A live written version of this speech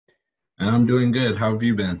And I'm doing good. How have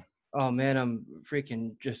you been? Oh man, I'm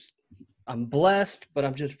blessed, but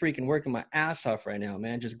I'm just freaking working my ass off right now,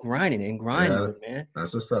 man. Just grinding in grind Yeah, mode, man.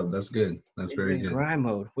 that's what's up. That's good. That's very In good. grind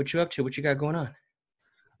mode. What you up to? What you got going on?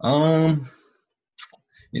 Um,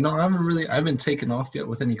 I haven't taken off yet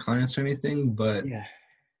with any clients or anything, but Yeah,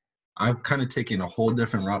 I've kind of taken a whole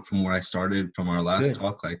different route from where I started from our last good.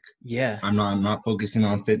 talk. Like Yeah. I'm not focusing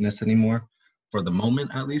on fitness anymore for the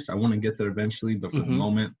moment, at least. I want to get there eventually, but for the Mm-hmm.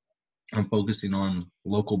 moment, I'm focusing on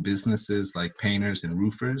local businesses like painters and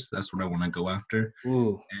roofers. That's what I want to go after.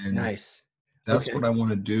 Ooh, And nice. that's what Okay. I want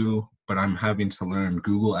to do, but I'm having to learn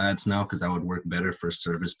Google Ads now because that would work better for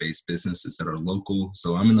service-based businesses that are local.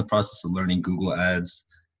 So I'm in the process of learning Google Ads.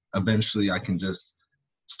 Eventually, I can just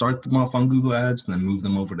start them off on Google Ads and then move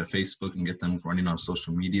them over to Facebook and get them running on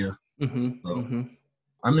social media. Mm-hmm. So Mm-hmm.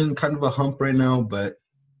 I'm in kind of a hump right now, but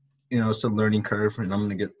it's a learning curve and I'm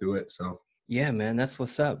gonna get through it. So Yeah, man, that's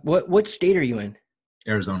what's up. What state are you in?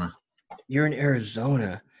 Arizona, You're in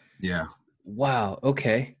Arizona. yeah, Wow.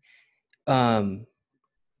 Okay. Um,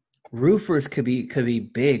 Roofers could be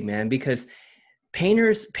big, man, because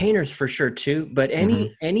painters for sure too, but hmm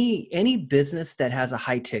any business that has a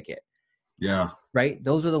high ticket, yeah, right?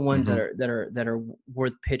 Those are the ones that hmm are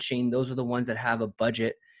worth pitching. Those are the ones that have a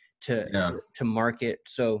budget to yeah. to market.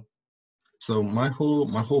 So, So my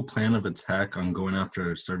whole plan of attack on going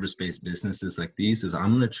after service-based businesses like these is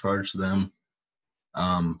I'm gonna charge them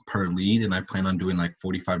per lead, and I plan on doing like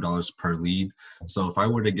 $45 per lead. So if I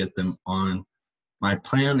were to get them on, my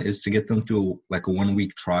plan is to get them through like a 1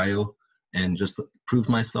 week trial and just prove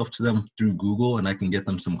myself to them through Google, and I can get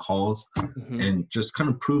them some calls mhm, and just kind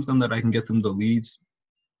of prove them that I can get them the leads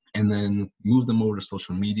and then move them over to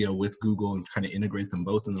social media with Google and kind of integrate them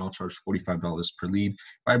both. And then I'll charge $45 per lead. If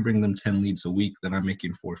I bring them 10 leads a week, then I'm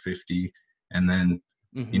making 450. And then,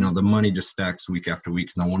 mhm. the money just stacks week after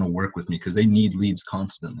week and they want to work with me because they need leads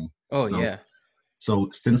constantly. Oh So, yeah. so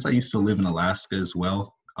since I used to live in Alaska as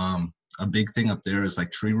well, a big thing up there is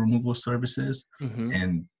like tree removal services. Mhm.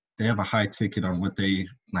 And they have a high ticket on what they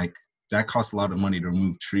like. That costs a lot of money to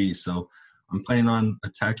remove trees. So I'm planning on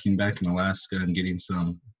attacking back in Alaska and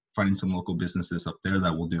finding some local businesses up there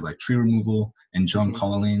that will do like tree removal and junk Mhm.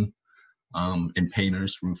 hauling, and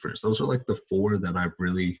painters, roofers. Those are like the four that I've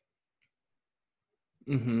really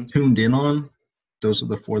Mhm. tuned in on. Those are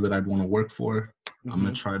the four that I'd want to work for. I'm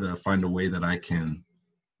gonna Mhm. try to find a way that I can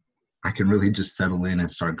really just settle in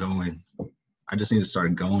and start going. I just need to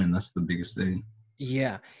start going. That's the biggest thing.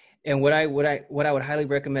 Yeah. And what I would highly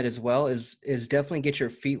recommend as well is definitely get your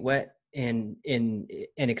feet wet and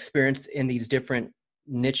experience in these different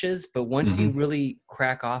niches. But once hmm you really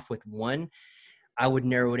crack off with one, I would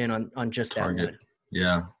narrow it in on just that Target. one.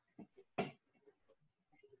 Yeah.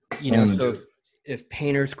 You I know, want to so do. if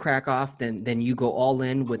painters crack off, then you go all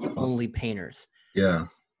in with only painters. Yeah.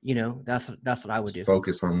 You know, that's what I would Just do.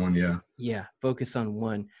 focus on one. Yeah. Yeah, focus on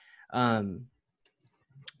one. Um,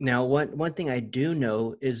 Now, one thing I do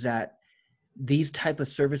know is that these type of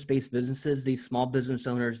service-based businesses, these small business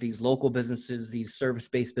owners, these local businesses, these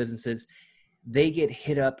service-based businesses, they get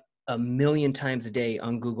hit up a million times a day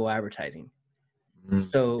on Google advertising.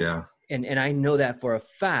 So, Yeah. and I know that for a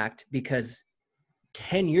fact because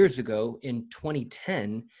 10 years ago in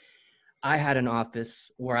 2010, I had an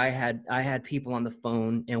office where I had people on the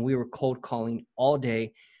phone and we were cold calling all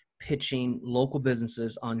day, pitching local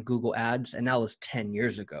businesses on Google Ads, and that was 10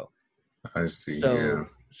 years ago. I see. Yeah.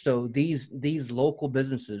 So these local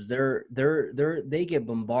businesses, they get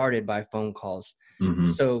bombarded by phone calls.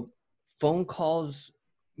 hmm So phone calls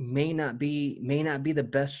may not be the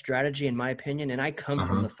best strategy in my opinion. And I come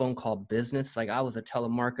from Uh-huh. the phone call business. Like I was a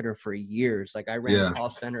telemarketer for years. Like I ran Yeah. call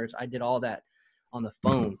centers. I did all that on the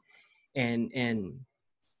hmm phone. And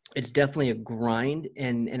it's definitely a grind.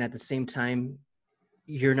 And at the same time,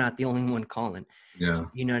 you're not the only one calling. Yeah.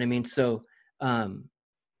 You know what I mean? So um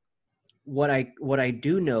what I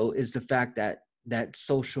do know is the fact that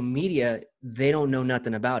social media, they don't know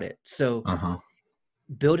nothing about it. So Uh-huh.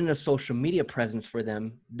 building a social media presence for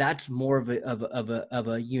them, that's more of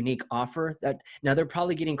a unique offer. That now they're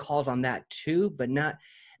probably getting calls on that too, but not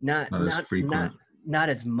not Not as not not frequent. not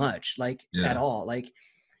as much, like at Yeah. all, like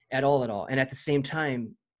at all. And at the same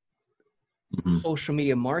time, hmm social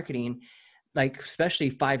media marketing, like especially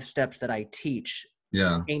 5 steps that I teach,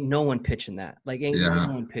 Yeah. ain't no one pitching that. Like ain't no Yeah.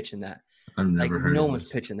 one pitching that. I've Like never heard no of one's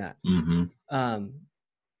this. pitching that. hmm Um,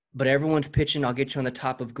 but everyone's pitching. I'll get you on the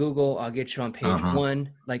top of Google. I'll get you on page Uh-huh.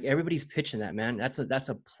 one. Like everybody's pitching that, man. That's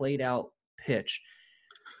a played out pitch.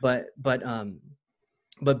 But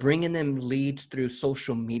But bringing them leads through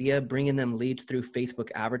social media, bringing them leads through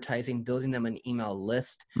Facebook advertising, building them an email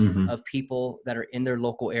list Mm-hmm. of people that are in their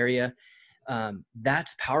local area,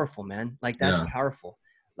 that's powerful, man. Like that's Yeah. powerful.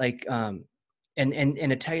 Like, and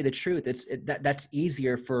to tell you the truth, that's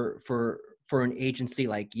easier for an agency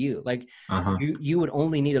like you. Like Uh-huh. you would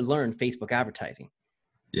only need to learn Facebook advertising.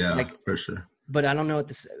 Yeah, Like, for sure. but I don't know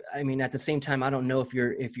I mean, at the same time, I don't know if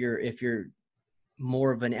you're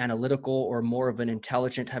more of an analytical or more of an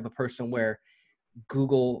intelligent type of person where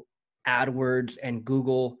Google AdWords and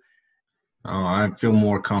Google. Oh, I feel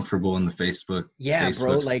more comfortable in the Yeah,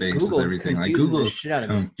 bro. Facebook Like space with Google everything. Like confuses the Google's shit out of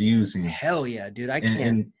me. confusing. Hell yeah, dude. I can't.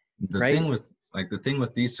 And the right? thing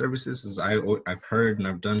with these services is I've heard and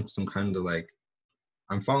I've done some kind of like,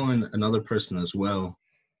 I'm following another person as well.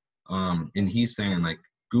 And he's saying like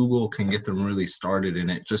Google can get them really started in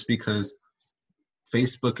it just because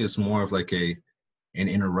Facebook is more of like an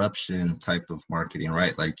interruption type of marketing,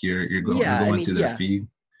 right? Like you're Yeah, I going mean, through their feed,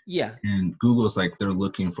 yeah. and Google's like they're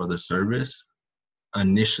looking for the service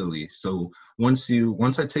initially. So once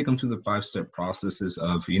I take them through the 5-step processes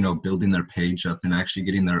of, you know, building their page up and actually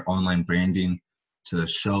getting their online branding to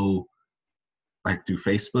show like through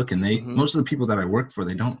Facebook, and most of the people that I work for,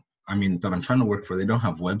 that I'm trying to work for, they don't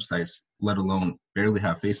have websites, let alone barely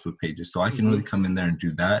have Facebook pages. So I can really come in there and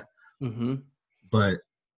do that. But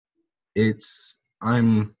it's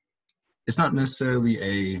not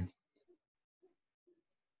necessarily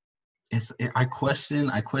I question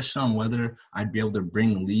on whether I'd be able to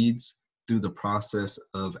bring leads through the process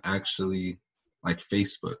of actually like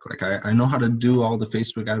Facebook. Like I know how to do all the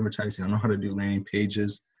Facebook advertising. I know how to do landing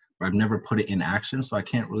pages, but I've never put it in action. So I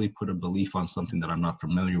can't really put a belief on something that I'm not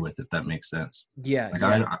familiar with, if that makes sense. Yeah. Like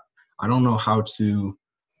I don't know how to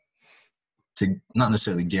not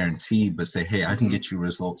necessarily guarantee, but say, hey, I can get you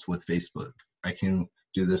results with Facebook. I can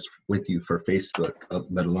do this with you for Facebook,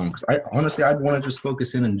 let alone, because I'd want to just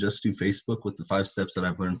focus in and just do Facebook with the 5 steps that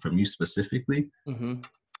I've learned from you specifically.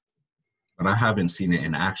 But I haven't seen it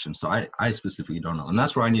in action. So I specifically don't know. And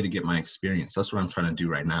that's where I need to get my experience. That's what I'm trying to do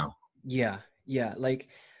right now. Yeah. Yeah. Like,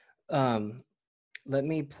 let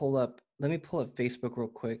me pull up Facebook real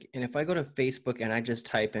quick. And if I go to Facebook and I just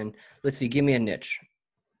type in, let's see, give me a niche.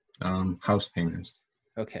 House painters.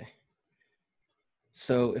 Okay.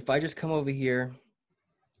 So if I just come over here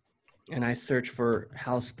and I search for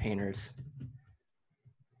house painters,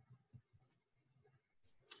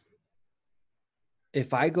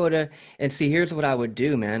 if I go to, and see, here's what I would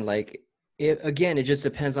do, man. Like it just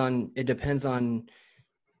depends on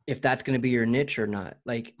if that's going to be your niche or not.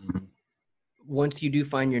 Like once you do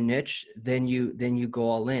find your niche, then you go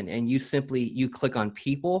all in, and you click on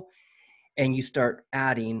people and you start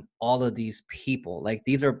adding all of these people. Like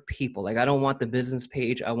these are people. Like I don't want the business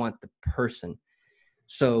page. I want the person.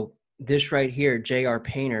 So this right here, JR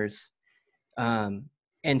Painters, and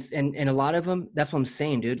a lot of them, that's what I'm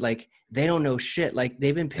saying, dude. Like they don't know shit. Like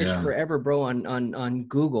they've been pitched forever, bro, on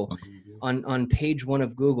Google, on page 1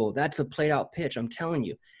 of Google. That's a played out pitch, I'm telling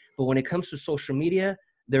you. But when it comes to social media,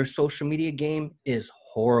 their social media game is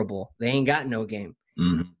horrible. They ain't got no game.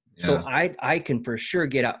 Yeah. So I can for sure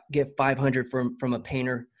get 500 from a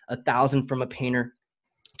painter, 1,000 from a painter,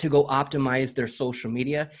 to go optimize their social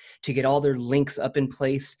media, to get all their links up in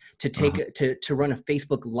place, to take to run a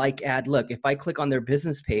Facebook like ad. Look, if I click on their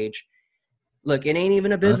business page, look, it ain't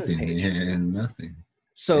even a business page. Yeah, nothing.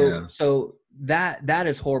 So that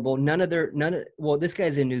is horrible. Well, this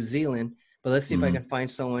guy's in New Zealand, but let's see if I can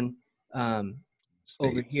find someone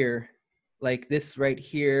over here, like this right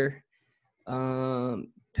here,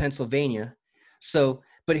 Pennsylvania. So,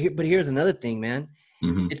 but here's another thing, man.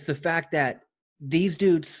 It's the fact that these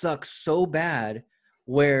dudes suck so bad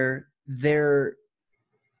where they're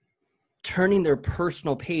turning their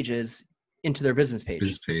personal pages into their business page.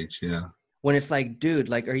 Business page, yeah. When it's like, dude,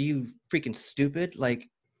 like, are you freaking stupid? Like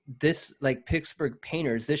this, like Pittsburgh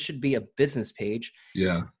Painters, this should be a business page.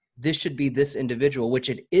 Yeah. This should be this individual, which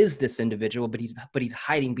it is this individual, but he's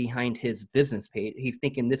hiding behind his business page. He's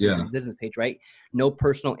thinking this is his business page, right? No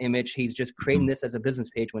personal image. He's just creating this as a business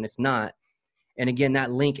page when it's not. And again,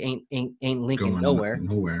 that link ain't linking nowhere.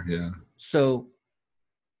 Nowhere, yeah. So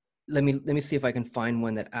let me see if I can find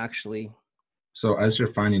one that actually. So as you're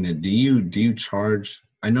finding it, do you charge?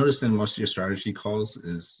 I noticed in most of your strategy calls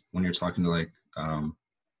is when you're talking to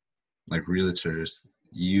like realtors,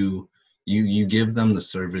 you give them the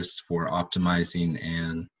service for optimizing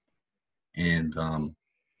and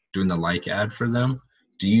doing the like ad for them.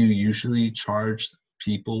 Do you usually charge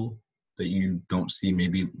people that you don't see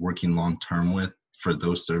maybe working long term with for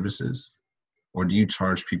those services, or do you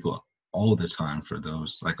charge people all the time for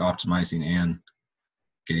those, like optimizing and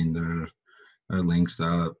getting their Our links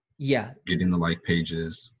up, Yeah, getting the like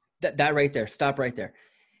pages. that right there. Stop right there.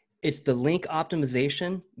 It's the link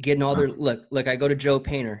optimization, getting all their look. I go to Joe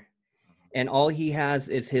Painter, and all he has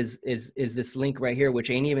is his is this link right here,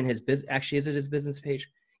 which ain't even his business. Actually, is it his business page?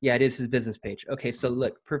 Yeah, it is his business page. Okay, so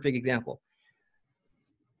look, perfect example.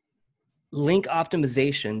 Link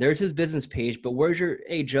optimization. There's his business page, but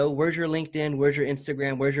hey Joe, where's your LinkedIn? Where's your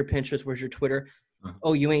Instagram? Where's your Pinterest? Where's your Twitter?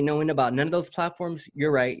 Oh, you ain't knowing about none of those platforms?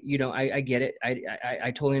 You're right. You know, I get it.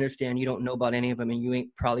 I totally understand. You don't know about any of them, and you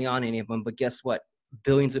ain't probably on any of them. But guess what?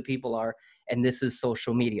 Billions of people are, and this is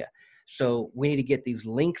social media. So we need to get these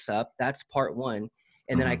links up. That's part one.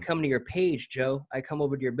 And then I come to your page, Joe. I come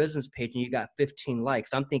over to your business page, and you got 15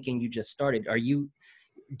 likes. I'm thinking you just started.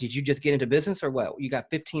 Did you just get into business or what? You got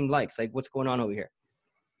 15 likes. Like, what's going on over here?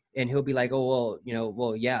 And he'll be like, oh,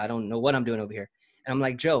 well, yeah, I don't know what I'm doing over here. And I'm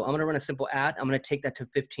like, Joe, I'm going to run a simple ad. I'm going to take that to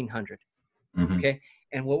 1,500. Okay.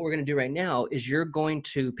 And what we're going to do right now is you're going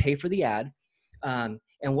to pay for the ad. And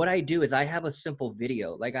what I do is I have a simple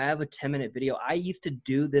video. Like I have a 10-minute video. I used to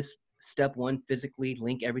do this step one, physically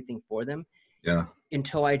link everything for them. Yeah.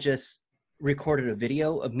 Until I just recorded a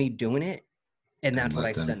video of me doing it. And that's what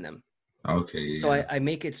I send them. Okay. Yeah. So I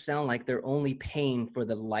make it sound like they're only paying for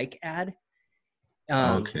the like ad.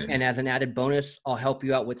 And as an added bonus, I'll help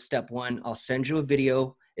you out with step one. I'll send you a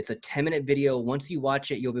video. It's a 10-minute video. Once you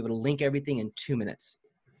watch it, you'll be able to link everything in 2 minutes.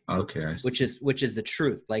 Okay. I see. Which is the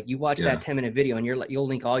truth. Like you watch that 10-minute video and you'll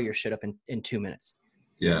link all your shit up in 2 minutes.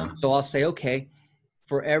 Yeah. So I'll say, okay,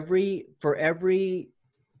 for every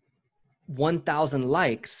 1,000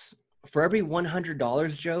 likes, for every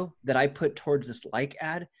 $100, Joe, that I put towards this like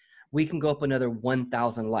ad, we can go up another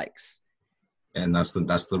 1,000 likes. And that's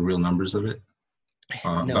the real numbers of it?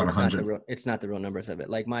 No, about 100. It's not the real numbers of it.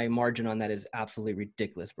 Like my margin on that is absolutely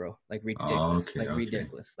ridiculous, bro. Like ridiculous.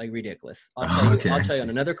 Ridiculous. I'll tell you on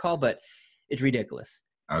another call, but it's ridiculous.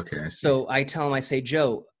 Okay. So I tell him, I say,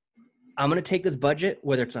 Joe, I'm going to take this budget,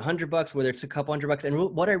 whether it's $100, whether it's a couple $100.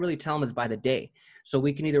 And what I really tell him is by the day. So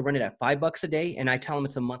we can either run it at $5 a day. And I tell him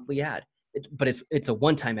it's a monthly ad, but it's a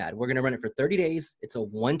one-time ad. We're going to run it for 30 days. It's a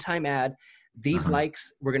one-time ad. These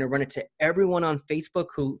likes, we're going to run it to everyone on Facebook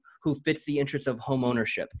who fits the interest of home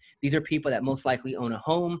ownership. These are people that most likely own a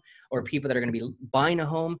home or people that are going to be buying a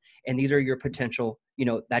home. And these are your potential,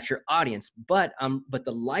 that's your audience. But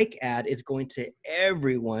the like ad is going to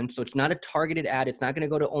everyone. So it's not a targeted ad. It's not going to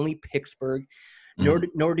go to only Pittsburgh,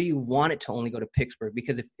 nor do you want it to only go to Pittsburgh.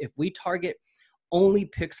 Because if we target only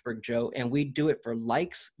Pittsburgh, Joe, and we do it for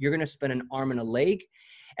likes, you're going to spend an arm and a leg.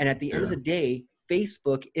 And at the end of the day,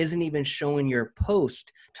 Facebook isn't even showing your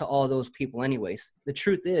post to all those people anyways. The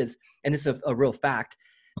truth is, and this is a real fact,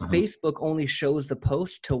 Facebook only shows the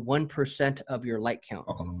post to 1% of your like count.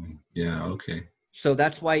 Yeah, okay. So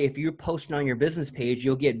that's why if you're posting on your business page,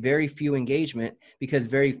 you'll get very few engagement because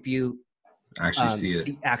very few actually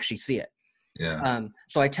see it. Yeah.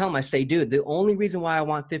 So I tell them, I say, dude, the only reason why I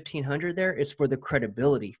want 1,500 there is for the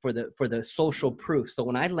credibility, for the social proof. So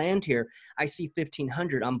when I land here, I see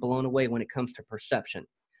 1,500. I'm blown away when it comes to perception.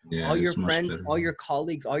 Yeah, all your friends, all your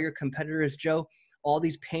colleagues, all your competitors, Joe, all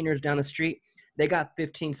these painters down the street, they got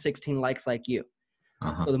 15, 16 likes like you.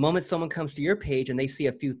 So the moment someone comes to your page and they see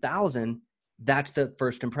a few thousand, that's the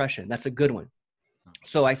first impression. That's a good one.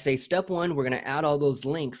 So I say, step one, we're going to add all those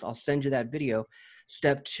links. I'll send you that video.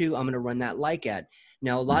 Step two, I'm going to run that like ad.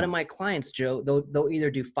 Now, a lot of my clients, Joe, they'll either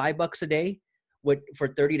do $5 a day for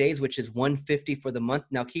 30 days, which is $150 for the month.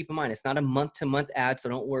 Now, keep in mind, it's not a month-to-month ad, so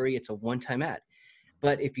don't worry. It's a one-time ad.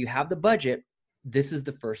 But if you have the budget, this is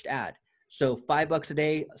the first ad. So $5 a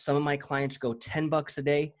day. Some of my clients go $10 a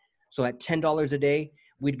day. So at $10 a day,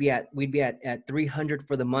 we'd be at 300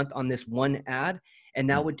 for the month on this one ad, and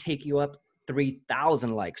that would take you up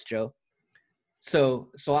 3,000 likes, Joe. So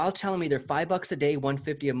I'll tell them either $5 a day,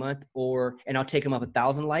 $150 a month, and I'll take them up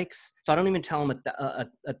 1,000 likes. So I don't even tell them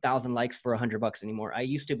 1,000 likes for $100 anymore. I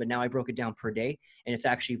used to, but now I broke it down per day, and it's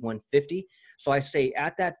actually $150. So I say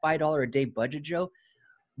at that $5 a day budget, Joe,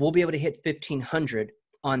 we'll be able to hit 1,500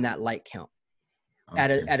 on that like count.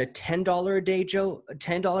 Okay. At a $10 a day, Joe,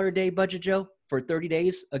 $10 a day budget, Joe, for 30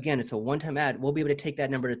 days. Again, it's a one-time ad. We'll be able to take that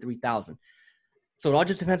number to 3,000. So it all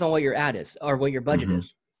just depends on what your ad is or what your budget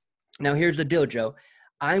is. Now, here's the deal, Joe.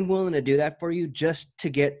 I'm willing to do that for you just to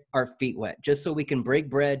get our feet wet, just so we can break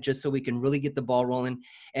bread, just so we can really get the ball rolling.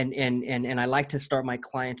 And I like to start my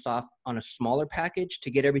clients off on a smaller package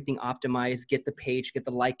to get everything optimized, get the page, get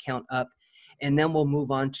the like count up, and then we'll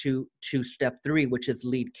move on to step 3, which is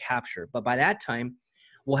lead capture. But by that time,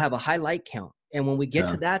 we'll have a high like count. And when we get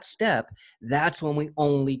to that step, that's when we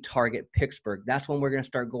only target Pittsburgh. That's when we're going to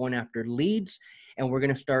start going after leads, and we're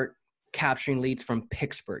going to start capturing leads from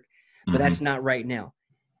Pittsburgh. but that's not right now.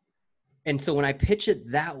 And so when I pitch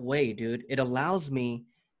it that way, dude, it allows me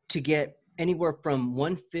to get anywhere from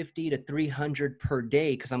 150 to 300 per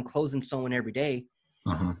day, because I'm closing someone every day.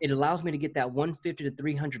 It allows me to get that 150 to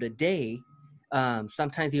 300 a day,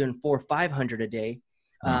 sometimes even 400 or 500 a day,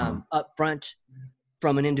 upfront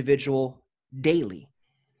from an individual daily.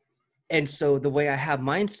 And so the way I have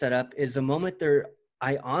mine set up is the moment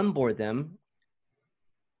I onboard them,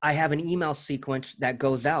 I have an email sequence that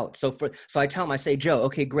goes out. So I tell them, I say, Joe,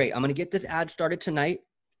 okay, great. I'm going to get this ad started tonight.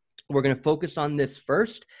 We're going to focus on this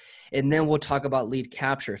first, and then we'll talk about lead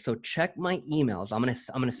capture. So check my emails. I'm going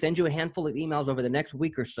to send you a handful of emails over the next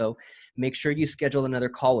week or so. Make sure you schedule another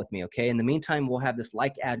call with me. Okay. In the meantime, we'll have this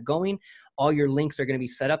like ad going. All your links are going to be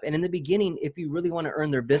set up. And in the beginning, if you really want to earn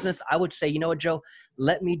their business, I would say, you know what, Joe,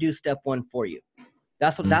 let me do step one for you.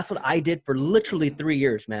 That's what I did for literally 3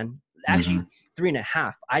 years, man. Actually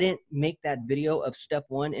 3.5. I didn't make that video of step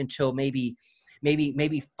one until maybe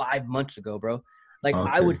 5 months ago, bro. Like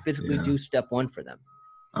I would physically do step one for them.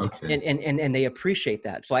 Okay. And they appreciate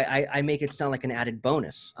that. So I make it sound like an added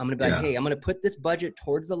bonus. I'm going to be like, hey, I'm going to put this budget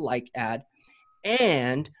towards the like ad,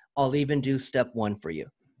 and I'll even do step one for you.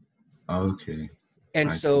 Okay.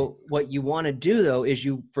 And so what you want to do though, is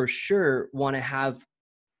you for sure want to have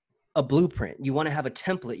a blueprint. You want to have a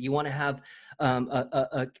template. You want to have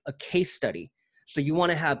a case study. So you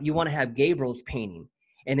want to have Gabriel's painting,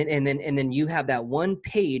 and then you have that one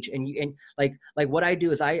page, and like what I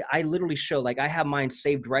do is I literally show, like I have mine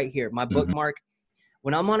saved right here, my bookmark.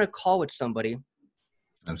 When I'm on a call with somebody,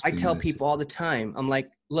 I tell people all the time, I'm like,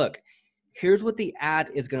 look, here's what the ad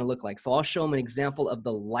is going to look like. So I'll show them an example of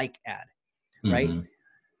the like ad, right?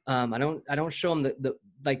 I don't show them the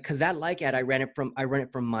like, cause that like ad, I run it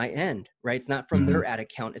from my end, right? It's not from their ad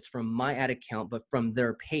account. It's from my ad account, but from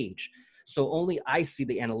their page. So only I see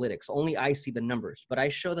the analytics, only I see the numbers, but I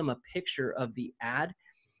show them a picture of the ad.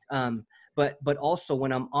 But also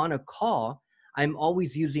when I'm on a call, I'm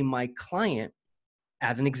always using my client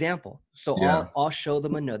as an example. So I'll show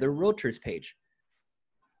them another realtor's page.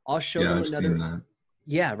 I'll show them another.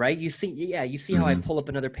 Yeah. Right. You see how I pull up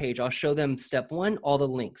another page. I'll show them step one, all the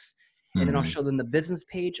links. And then I'll show them the business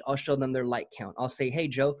page. I'll show them their like count. I'll say, hey,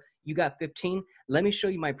 Joe, you got 15. Let me show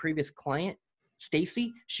you my previous client,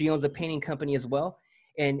 Stacy. She owns a painting company as well.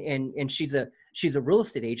 And she's a real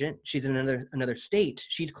estate agent. She's in another state.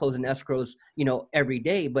 She's closing escrows, every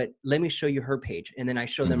day, but let me show you her page. And then I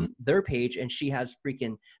show them their page, and she has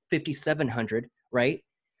freaking 5,700. Right.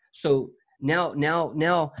 So now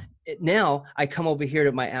I come over here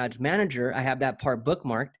to my ads manager. I have that part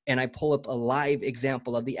bookmarked, and I pull up a live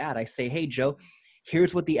example of the ad. I say, hey, Joe,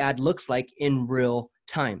 here's what the ad looks like in real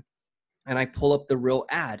time. And I pull up the real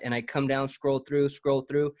ad, and I come down, scroll through,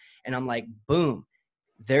 and I'm like, boom,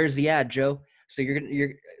 there's the ad, Joe. So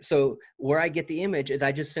so where I get the image is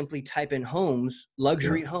I just simply type in homes,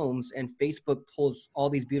 luxury homes, and Facebook pulls all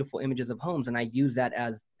these beautiful images of homes, and I use that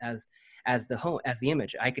as the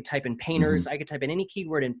image. I could type in painters, I could type in any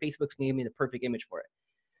keyword, and Facebook's gonna give me the perfect image for it.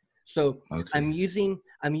 So I'm using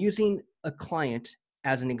a client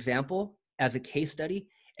as an example, as a case study,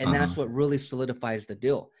 and that's what really solidifies the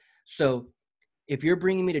deal. So if you're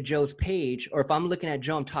bringing me to Joe's page, or if I'm looking at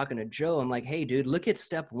Joe, I'm talking to Joe, I'm like, hey, dude, look at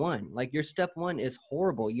step one. Like, your step one is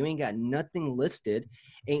horrible. You ain't got nothing listed.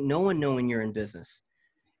 Ain't no one knowing you're in business.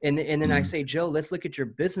 And then I say, Joe, let's look at your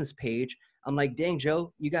business page. I'm like, dang,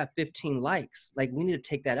 Joe, you got 15 likes. Like, we need to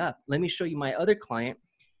take that up. Let me show you my other client.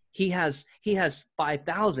 He has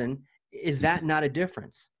 5,000. Is that not a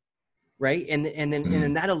difference? Right. And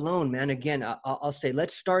then that alone, man, again, I'll say,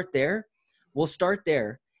 let's start there. We'll start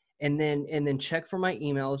there. And then check for my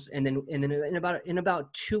emails. And then in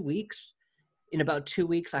about 2 weeks,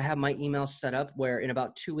 I have my email set up where in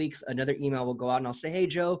about 2 weeks, another email will go out, and I'll say, hey,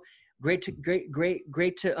 Joe, great to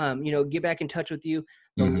get back in touch with you.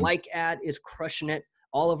 The like ad is crushing it.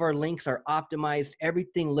 All of our links are optimized.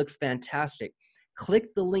 Everything looks fantastic.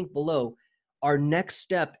 Click the link below. Our next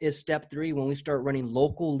step is step 3, when we start running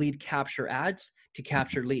local lead capture ads to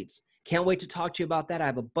capture leads. Can't wait to talk to you about that. I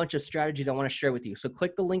have a bunch of strategies I want to share with you. So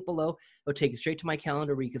click the link below. It'll take you straight to my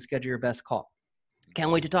calendar where you can schedule your best call. Can't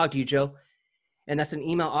wait to talk to you, Joe. And that's an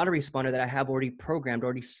email autoresponder that I have already programmed,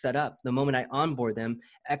 already set up. The moment I onboard them,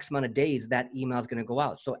 X amount of days, that email is going to go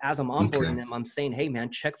out. So as I'm onboarding them, I'm saying, hey, man,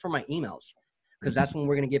 check for my emails, because that's when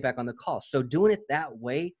we're going to get back on the call. So doing it that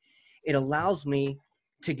way, it allows me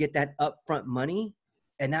to get that upfront money.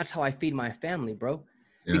 And that's how I feed my family, bro.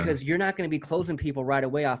 Because you're not going to be closing people right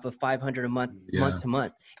away off of 500 a month, month to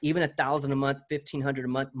month, even 1,000 a month, 1,500 a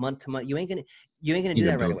month, month to month. You ain't gonna do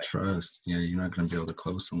that right away. Trust. Yeah, you're not gonna be able to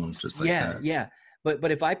close someone just like that. Yeah.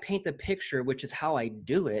 But if I paint the picture, which is how I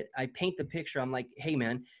do it, I paint the picture. I'm like, hey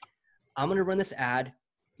man, I'm going to run this ad.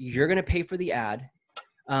 You're going to pay for the ad.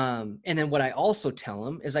 And then what I also tell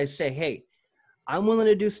them is I say, hey, I'm willing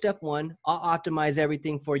to do step one. I'll optimize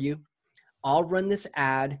everything for you. I'll run this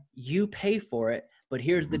ad. You pay for it. But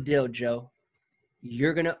here's the deal, Joe.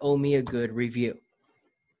 You're going to owe me a good review.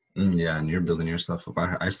 Yeah, and you're building yourself up.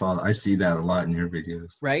 I see that a lot in your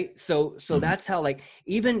videos. Right. So that's how, like,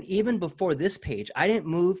 even before this page, I didn't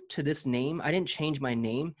move to this name. I didn't change my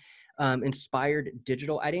name. Inspired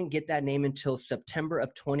Digital. I didn't get that name until September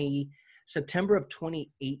of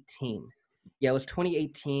 2018. Yeah, it was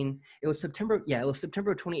 2018. It was September. Yeah, it was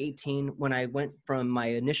September of 2018 when I went from my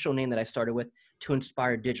initial name that I started with to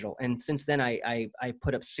Inspired Digital. And since then, I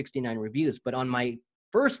put up 69 reviews. But on my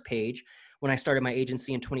first page, when I started my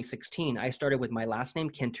agency in 2016, I started with my last name,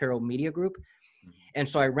 Cantero Media Group. And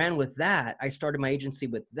so I ran with that. I started my agency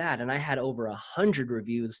with that, and I had over 100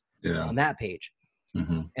 reviews on that page.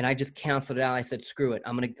 Mm-hmm. And I just canceled it out. I said, screw it.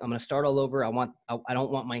 I'm gonna start all over. I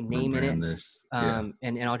don't want my name in it.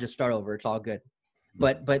 And I'll just start over. It's all good.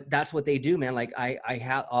 But that's what they do, man. Like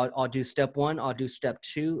I'll do step one, I'll do step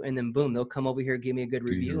two, and then boom, they'll come over here, give me a good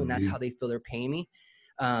review, and that's how they feel they're paying me.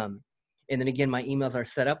 And then again, my emails are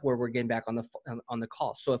set up where we're getting back on the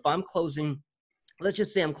call. So if I'm closing, let's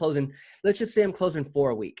just say I'm closing 4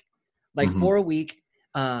 a week, like 4 a week.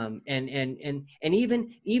 And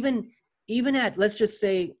even at, let's just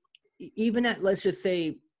say,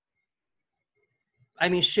 I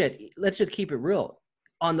mean, shit, let's just keep it real.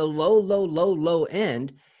 On the low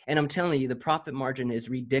end, and I'm telling you, the profit margin is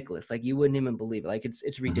ridiculous. Like, you wouldn't even believe it. Like,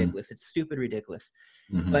 it's ridiculous. It's stupid ridiculous.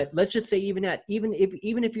 But let's just say even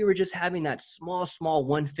if you were just having that small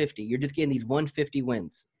 150, you're just getting these 150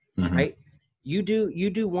 wins, right? You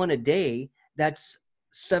do one a day, that's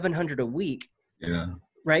 700 a week. Yeah.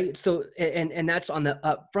 Right. So, and that's on the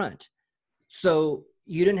upfront. So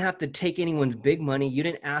you didn't have to take anyone's big money. You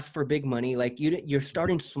didn't ask for big money. Like, you're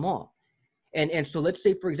starting small. And so let's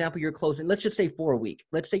say, for example, you're closing, let's just say 4 a week.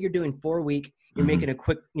 Let's say you're doing 4 a week. You're making a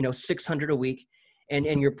quick, 600 a week.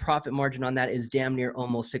 And your profit margin on that is damn near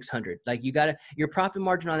almost 600. Like, your profit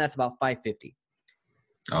margin on that's about 550.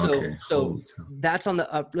 So that's on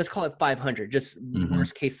the let's call it 500, just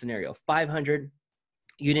worst case scenario, 500.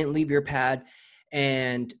 You didn't leave your pad,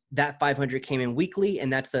 and that 500 came in weekly,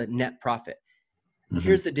 and that's a net profit.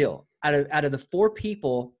 Here's the deal. Out of the 4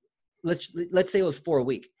 people, let's say it was 4 a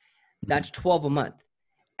week. That's 12 a month.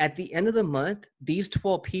 At the end of the month, these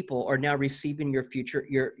 12 people are now receiving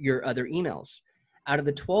your other emails. Out of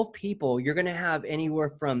the 12 people, you're going to have anywhere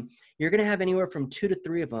from 2 to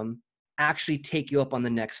 3 of them actually take you up on the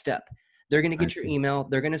next step. They're going to get your email.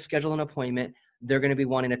 They're going to schedule an appointment. They're going to be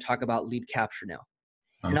wanting to talk about lead capture now.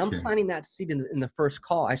 And I'm planting that seed in the first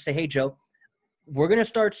call. I say, hey, Joe, we're going to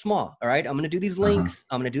start small. All right. I'm going to do these links.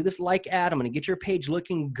 I'm going to do this like ad. I'm going to get your page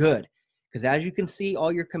looking good. Because as you can see,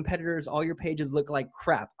 all your competitors, all your pages look like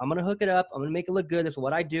crap. I'm going to hook it up. I'm going to make it look good. That's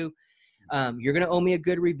what I do. You're going to owe me a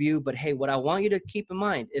good review. But hey, what I want you to keep in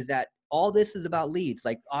mind is that all this is about leads.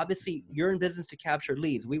 Like, obviously, you're in business to capture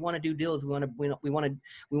leads. We want to do deals. We want to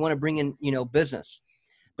bring in, business.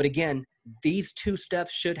 But again, these 2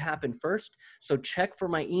 steps should happen first. So check for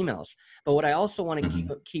my emails. But what I also want to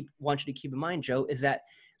want you to keep in mind, Joe, is that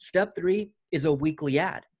step 3 is a weekly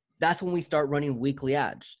ad. That's when we start running weekly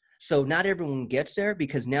ads. So not everyone gets there,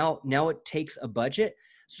 because now it takes a budget.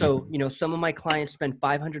 So, some of my clients spend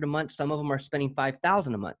 $500 a month. Some of them are spending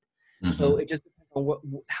 $5,000 a month. So it just depends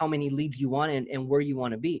on how many leads you want and where you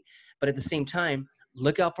want to be. But at the same time,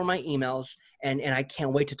 look out for my emails. And I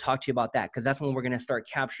can't wait to talk to you about that, because that's when we're going to start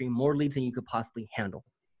capturing more leads than you could possibly handle.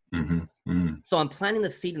 So I'm planting the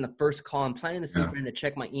seed in the first call. I'm planting the seed for him to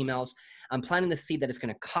check my emails. I'm planting the seed that it's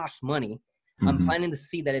going to cost money. I'm planning to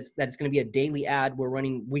see that it's going to be a daily ad. We're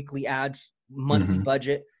running weekly ads, monthly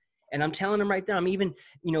budget. And I'm telling them right there, I'm even,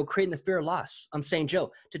 creating the fear of loss. I'm saying,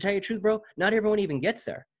 Joe, to tell you the truth, bro, not everyone even gets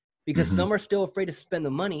there, because some are still afraid to spend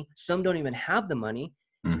the money. Some don't even have the money.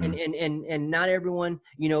 And not everyone,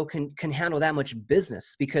 can handle that much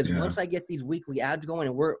business, because once I get these weekly ads going,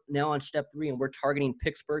 and we're now on step 3 and we're targeting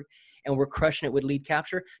Pittsburgh and we're crushing it with lead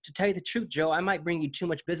capture, to tell you the truth, Joe, I might bring you too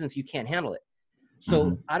much business. You can't handle it.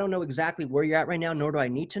 So I don't know exactly where you're at right now, nor do I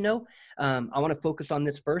need to know. I want to focus on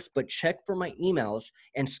this first, but check for my emails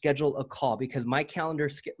and schedule a call, because my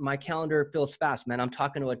calendar fills fast, man. I'm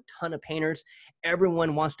talking to a ton of painters.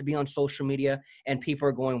 Everyone wants to be on social media, and people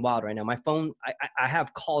are going wild right now. My phone, I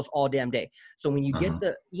have calls all damn day. So when you get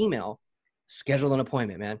the email, schedule an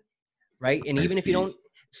appointment, man. Right. And even if you don't,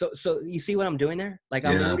 so you see what I'm doing there? Like,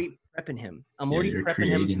 I'm already prepping him. I'm already prepping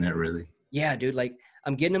him. That really. Yeah, dude. Like,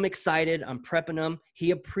 I'm getting them excited. I'm prepping them.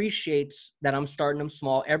 He appreciates that I'm starting them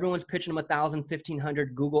small. Everyone's pitching them 1,000,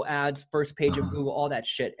 1,500 Google ads, first page of Google, all that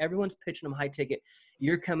shit. Everyone's pitching them high ticket.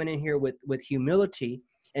 You're coming in here with humility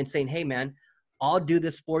and saying, hey man, I'll do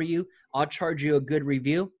this for you. I'll charge you a good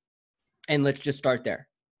review and let's just start there.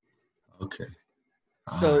 Okay.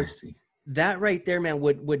 So I see. that right there, man,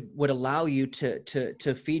 would allow you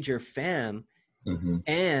to feed your fam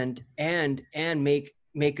and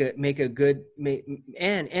make a good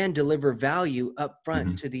and deliver value up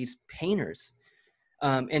front to these painters.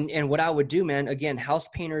 And what I would do, man, again, house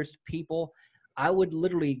painters, people, I would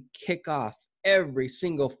literally kick off every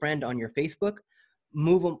single friend on your Facebook,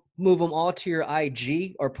 move them all to your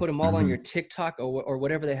IG, or put them all on your TikTok or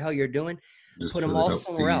whatever the hell you're doing. Just put them all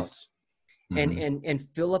somewhere else, and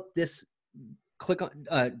fill up this. Click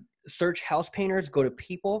on search house painters, go to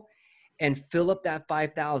people, and fill up that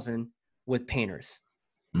 5,000 with painters.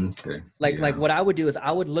 Okay. Like what I would do is I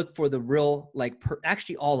would look for the real, like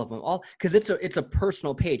actually all of them, because it's a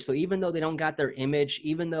personal page. So even though they don't got their image,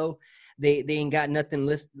 even though they ain't got nothing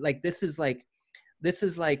listed, like this is like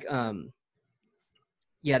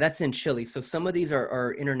yeah, that's in Chile. So some of these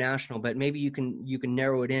are international, but maybe you can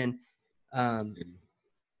narrow it in.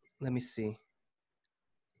 Let me see.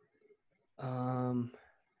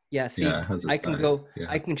 Yeah, see, I can go,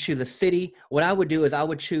 I can choose a city. What I would do is I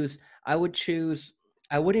wouldn't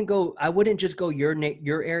just go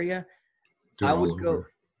your area. I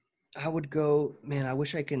would go, man, I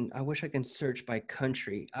wish I can search by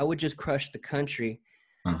country. I would just crush the country.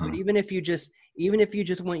 But even if you just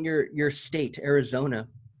want your state, Arizona.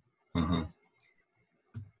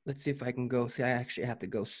 Let's see if I can go. See, I actually have to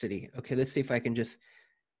go city. Okay, let's see if I can just.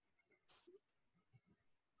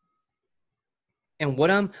 And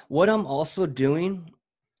what I'm also doing,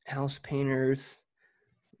 house painters,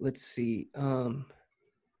 let's see.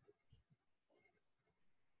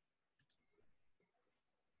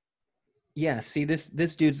 Yeah, see this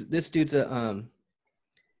dude's a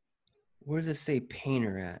where does it say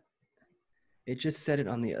painter at? It just said it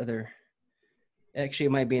on the other. Actually,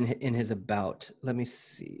 it might be in his about. Let me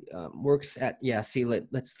see. Works at, yeah, see,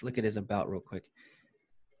 let's look at his about real quick.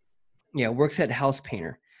 Yeah, works at house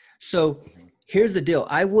painter. So here's the deal.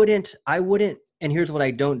 I wouldn't, and here's what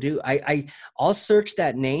I don't do. I'll search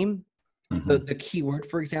that name, the keyword,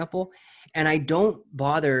 for example, and I don't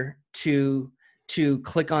bother to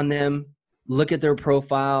click on them, look at their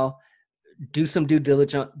profile, do some due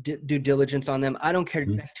diligence on them. I don't care.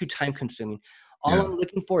 That's too time consuming. All I'm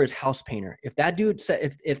looking for is house painter. If that dude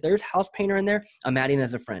said, if there's house painter in there, I'm adding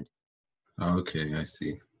as a friend. Okay, I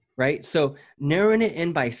see. Right. So narrowing it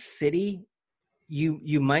in by city,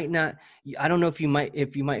 you might not, I don't know if you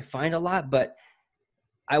might find a lot, but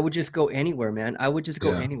I would just go anywhere, man. I would just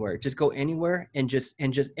go anywhere. Just go anywhere and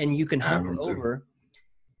you can hover over.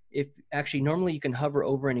 If actually normally you can hover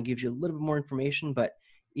over and it gives you a little bit more information, but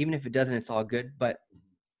even if it doesn't, it's all good. But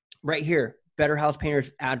right here, Better House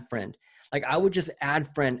Painters, add friend. Like I would just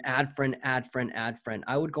add friend. I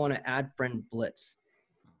would go on an add friend blitz.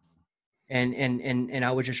 And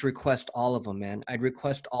I would just request all of them, man. I'd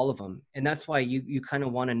request all of them. And that's why you kind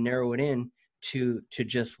of want to narrow it in to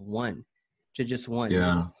just one.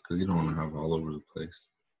 Yeah, because you don't want to have all over the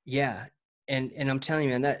place. Yeah. And I'm telling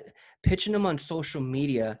you, man, that pitching them on social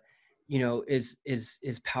media, is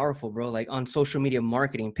powerful, bro. Like on social media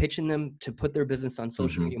marketing, pitching them to put their business on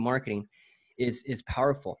social media marketing is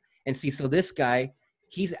powerful. And see, so this guy,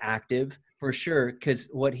 he's active for sure, because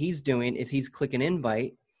what he's doing is he's clicking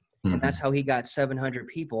invite. And that's how he got 700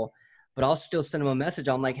 people. But I'll still send him a message.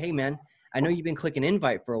 I'm like, hey, man, I know you've been clicking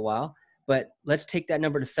invite for a while, but let's take that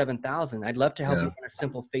number to 7,000. I'd love to help you run a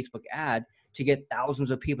simple Facebook ad to get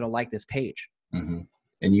thousands of people to like this page. And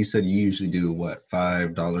you said you usually do what,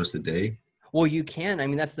 $5 a day? Well, you can. I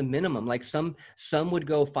mean, that's the minimum. Like some would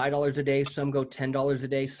go $5 a day. Some go $10 a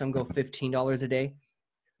day. Some go $15 a day.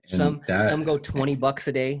 Some go $20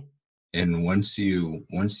 a day. And once you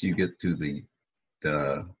get through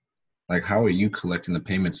the like, how are you collecting the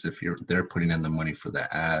payments if they're putting in the money for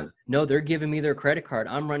the ad? No, they're giving me their credit card.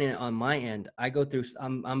 I'm running it on my end. I go through,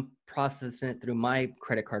 I'm processing it through my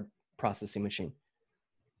credit card processing machine.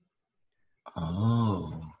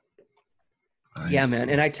 Oh. Yeah, man.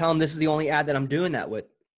 And I tell them this is the only ad that I'm doing that with.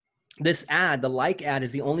 This ad, the like ad,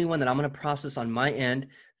 is the only one that I'm going to process on my end.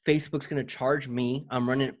 Facebook's going to charge me. I'm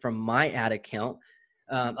running it from my ad account.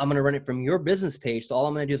 I'm going to run it from your business page. So all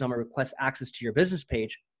I'm going to do is I'm going to request access to your business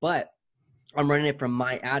page, but I'm running it from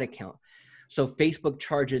my ad account. So Facebook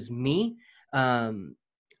charges me.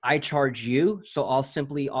 I charge you. So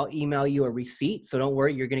I'll email you a receipt. So don't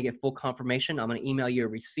worry, you're going to get full confirmation. I'm going to email you a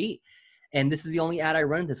receipt. And this is the only ad I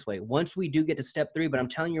run this way. Once we do get to step 3, but I'm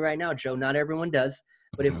telling you right now, Joe, not everyone does.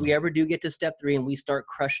 But if we ever do get to step 3 and we start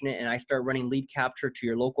crushing it and I start running lead capture to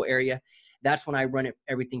your local area, that's when I run it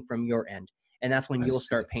everything from your end. And that's when you'll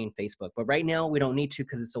start paying Facebook. But right now we don't need to,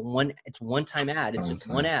 because it's one-time ad. It's just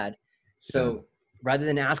one ad. So rather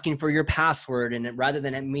than asking for your password and rather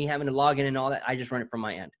than me having to log in and all that, I just run it from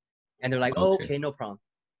my end. And they're like, oh, okay, no problem.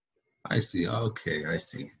 I see. Okay, I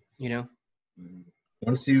see. You know?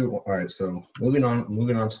 All right, so moving on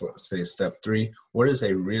to, let's say, step 3, I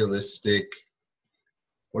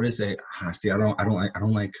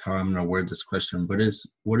don't like how I'm gonna word this question, but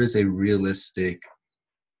what is a realistic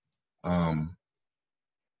quote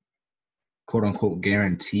unquote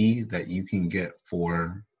guarantee that you can get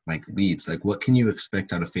for like leads? Like, what can you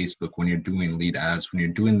expect out of Facebook when you're doing lead ads, when you're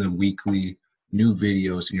doing the weekly new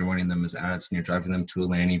videos and you're running them as ads and you're driving them to a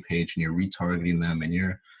landing page and you're retargeting them and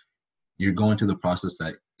you're going through the process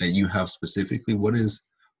that you have specifically? What is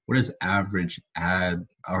average ad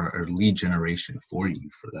or lead generation for you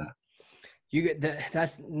for that? You get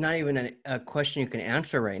that's not even a question you can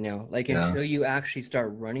answer right now. Like, until you actually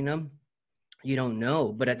start running them, you don't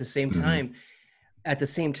know. But at the same time,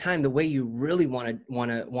 the way you really want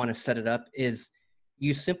to set it up is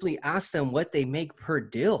you simply ask them what they make per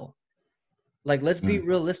deal. Like, let's be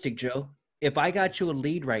realistic, Joe. If I got you a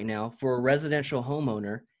lead right now for a residential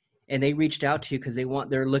homeowner and they reached out to you because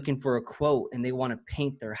they're looking for a quote and they want to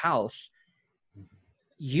paint their house,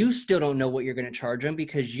 you still don't know what you're going to charge them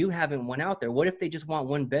because you haven't went out there. What if they just want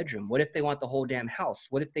 1 bedroom? What if they want the whole damn house?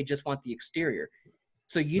 What if they just want the exterior?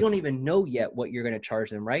 So you don't even know yet what you're going to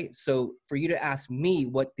charge them, right? So for you to ask me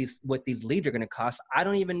what these leads are going to cost, I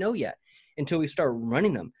don't even know yet until we start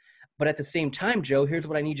running them. But at the same time, Joe, here's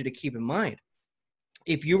what I need you to keep in mind.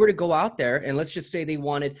 If you were to go out there and let's just say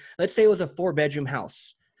let's say it was a 4-bedroom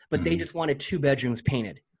house, but they just wanted 2 bedrooms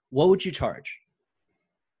painted, what would you charge?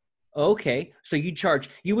 Okay, so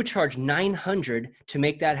you would charge $900 to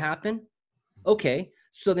make that happen? Okay,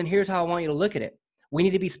 so then here's how I want you to look at it. We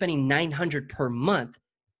need to be spending $900 per month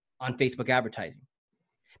on Facebook advertising.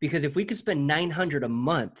 Because if we could spend $900 a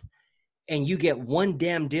month and you get 1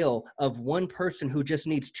 damn deal of 1 person who just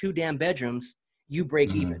needs 2 damn bedrooms, you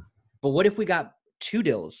break even. But what if we got 2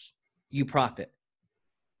 deals? You profit.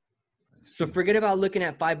 So forget about looking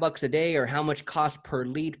at $5 a day or how much cost per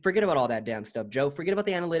lead. Forget about all that damn stuff, Joe. Forget about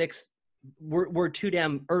the analytics. We're too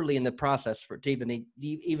damn early in the process to even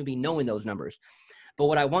be knowing those numbers. But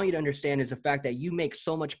what I want you to understand is the fact that you make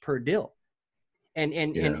so much per deal. And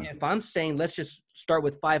if I'm saying let's just start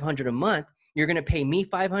with $500 a month, you're going to pay me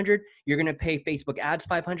 $500. You're going to pay Facebook ads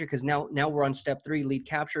 $500 because now we're on step 3, lead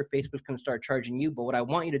capture. Facebook's going to start charging you. But what I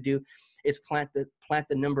want you to do is plant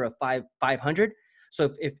the number of 500.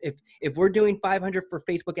 So if we're doing $500 for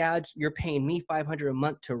Facebook ads, you're paying me $500 a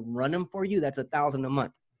month to run them for you. That's $1,000 a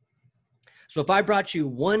month. So if I brought you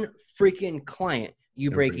 1 freaking client, you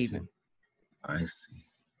break even. I see.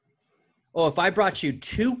 Oh, if I brought you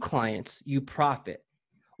 2 clients, you profit.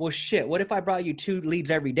 Well, shit, what if I brought you 2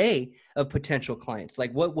 leads every day of potential clients?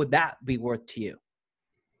 Like, what would that be worth to you?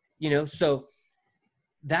 You know, so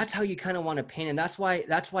that's how you kind of want to paint. And that's why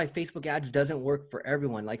Facebook ads doesn't work for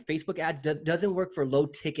everyone. Like, Facebook ads doesn't work for low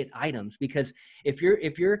ticket items, because if you're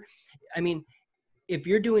doing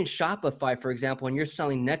Shopify, for example, and you're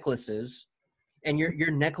selling necklaces and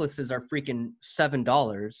your necklaces are freaking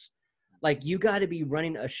 $7, like, you got to be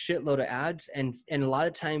running a shitload of ads, and a lot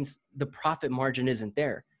of times the profit margin isn't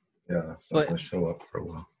there. Yeah, it's not gonna show up for a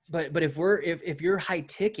while. But if you're high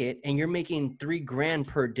ticket and you're making $3,000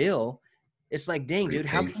 per deal, it's like, dang, dude,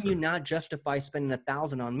 how can you not justify spending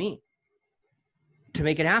 $1,000 on me to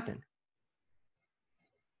make it happen?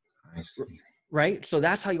 I see. Right? So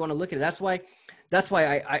that's how you want to look at it. That's why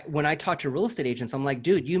I when I talk to real estate agents, I'm like,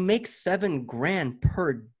 dude, you make $7,000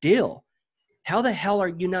 per deal. How the hell are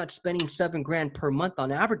you not spending $7,000 per month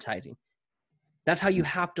on advertising? That's how you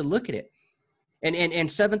have to look at it. And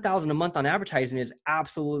 $7,000 a month on advertising is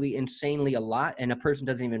absolutely insanely a lot. And a person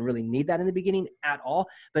doesn't even really need that in the beginning at all.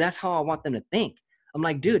 But that's how I want them to think. I'm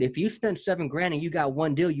like, dude, if you spend $7,000 and you got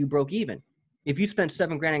 1 deal, you broke even. If you spend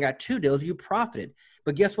 $7,000 and got 2 deals, you profited.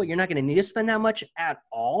 But guess what? You're not going to need to spend that much at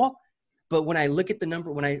all. But when I look at the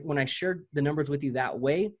number, when I share the numbers with you that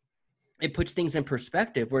way, it puts things in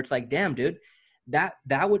perspective where it's like, damn, dude, that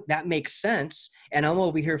makes sense. And I'm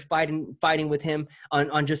over here fighting with him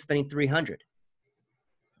on just spending $300.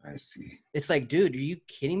 I see. It's like, dude, are you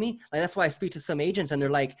kidding me? Like, that's why I speak to some agents and they're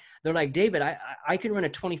like, David, I can run a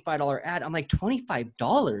 $25 ad. I'm like,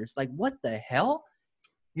 $25? Like, what the hell?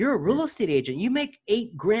 You're a real estate agent. You make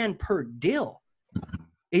 $8,000 per deal.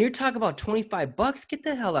 And you're talking about $25? Get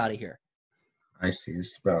the hell out of here. I see.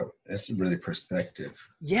 It's really perspective.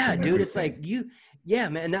 Yeah, And dude, it's like everything. yeah,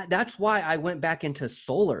 man, that's why I went back into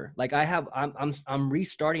solar. Like I'm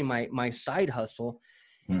restarting my side hustle.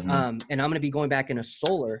 Mm-hmm. And I'm going to be going back into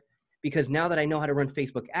solar because now that I know how to run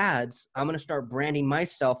Facebook ads, I'm going to start branding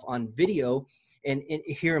myself on video and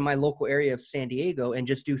here in my local area of San Diego and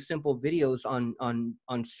just do simple videos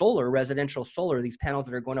on solar, residential solar, these panels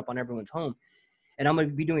that are going up on everyone's home. And I'm going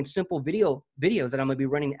to be doing simple videos that I'm going to be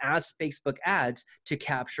running as Facebook ads to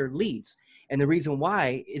capture leads. And the reason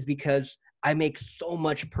why is because I make so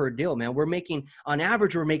much per deal, man. On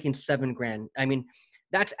average, we're making $7,000. I mean,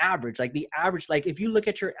 that's average. Like the average, like if you look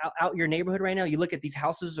at out your neighborhood right now, you look at these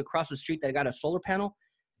houses across the street that got a solar panel,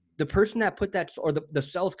 the person that put that, or the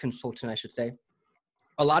sales consultant, I should say,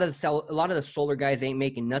 a lot of the solar guys ain't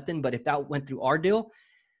making nothing. But if that went through our deal,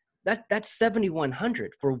 that's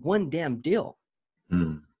 7,100 for one damn deal.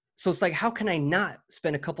 Mm. So it's like, how can I not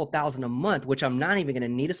spend a couple thousand a month, which I'm not even going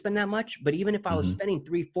to need to spend that much. But even if I was Mm-hmm. spending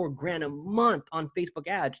 $3-4 grand a month on Facebook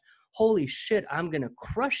ads, holy shit, I'm going to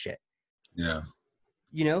crush it. Yeah,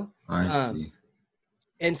 You know? I see.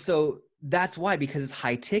 And so that's why, because it's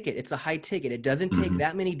high ticket. It's a high ticket. It doesn't take Mm-hmm.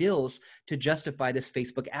 that many deals to justify this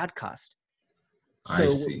Facebook ad cost. I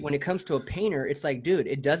So see. when it comes to a painter, it's like, dude,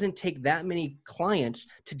 it doesn't take that many clients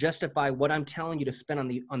to justify what I'm telling you to spend on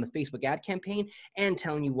the Facebook ad campaign and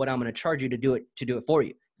telling you what I'm going to charge you to do it for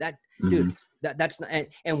you. That, Mm-hmm. dude, that's not,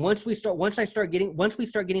 and once we start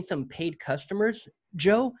getting some paid customers,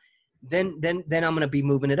 Joe, then I'm going to be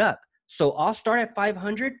moving it up. So I'll start at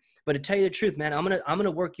 500, but to tell you the truth, man, I'm going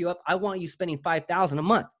to work you up. I want you spending 5,000 a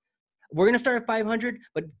month. We're going to start at 500,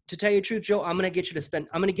 but to tell you the truth, Joe, I'm going to get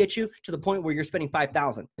you to the point where you're spending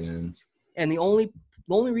 5,000. And the only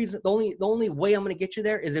way I'm going to get you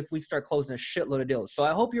there is if we start closing a shitload of deals. So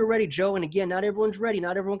I hope you're ready, Joe. And again, not everyone's ready.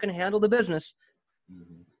 Not everyone can handle the business.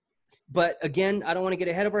 Mm-hmm. But again, I don't want to get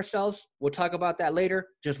ahead of ourselves. We'll talk about that later.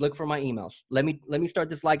 Just look for my emails. Let me start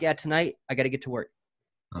this like ad tonight. I got to get to work.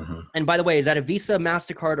 Uh-huh. And by the way, is that a Visa,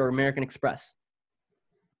 MasterCard, or American Express?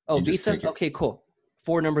 Oh, You just Visa? Okay, cool.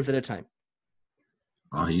 4 numbers at a time.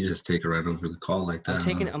 Oh, you just take it right over the call like that.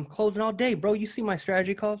 I'm closing all day, bro. You see my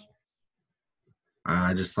strategy calls?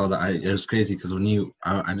 I just saw that. It was crazy because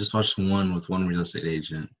I just watched one with one real estate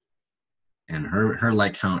agent, and her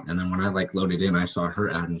like count, and then when I like loaded in, I saw her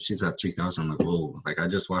ad, and she's at 3,000. I'm like, whoa! Like I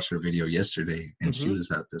just watched her video yesterday, and she was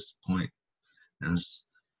at this point, and it's.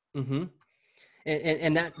 Mm-hmm.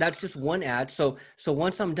 And that's just one ad. So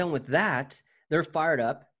once I'm done with that, they're fired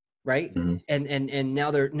up, right? Mm-hmm. And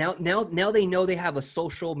now they know they have a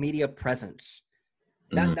social media presence.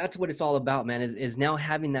 That's what it's all about, man, is now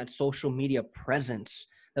having that social media presence.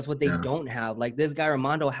 That's what they don't have. Like this guy,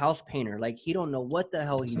 Armando House Painter, like he don't know what the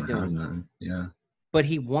hell he's doing. Yeah. But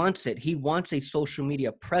he wants it. He wants a social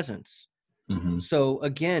media presence. Mm-hmm. So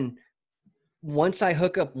again, once I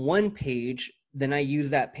hook up one page, then I use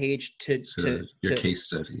that page to your case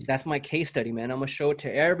study. That's my case study, man. I'm gonna show it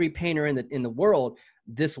to every painter in the world,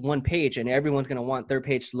 this one page, and everyone's gonna want their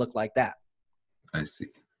page to look like that. I see.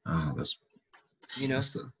 Oh, that's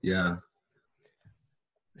yeah.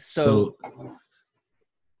 So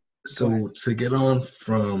to get on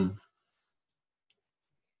from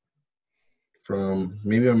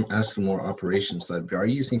maybe I'm asking more operations side, but are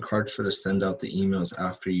you using Kartra to send out the emails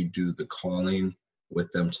after you do the calling with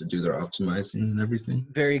them to do their optimizing and everything?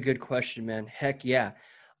 Very good question, man. Heck yeah.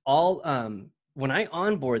 All when I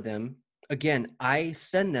onboard them, again, I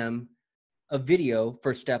send them a video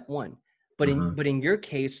for step one. But in your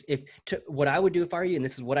case, what I would do if I were you, and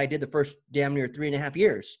this is what I did the first damn near 3.5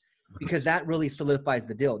 years, because that really solidifies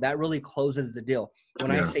the deal. That really closes the deal. When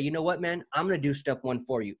I say, you know what, man, I'm going to do step one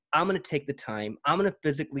for you. I'm going to take the time. I'm going to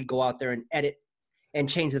physically go out there and edit and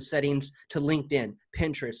change the settings to LinkedIn,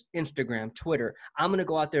 Pinterest, Instagram, Twitter. I'm going to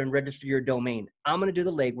go out there and register your domain. I'm going to do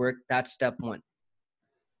the legwork. That's step one.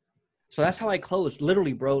 So that's how I closed.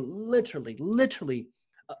 Literally, bro, literally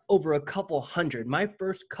over a couple hundred. My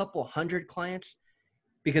first couple hundred clients,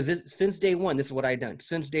 because since day one, this is what I've done.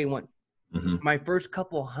 Since day one. Mm-hmm. My first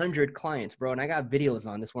couple hundred clients, bro, and I got videos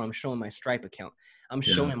on this where I'm showing my Stripe account. I'm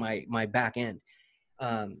showing my back end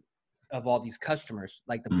of all these customers,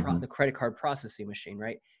 like the credit card processing machine,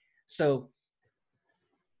 right? So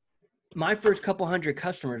my first couple hundred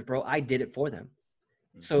customers, bro, I did it for them.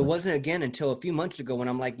 So it wasn't again until a few months ago when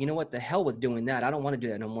I'm like, you know what, the hell with doing that. I don't want to do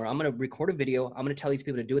that no more. I'm going to record a video. I'm going to tell these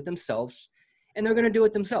people to do it themselves, and they're going to do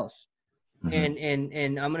it themselves. And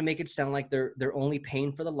I'm going to make it sound like they're only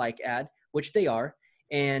paying for the like ad, which they are.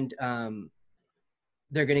 And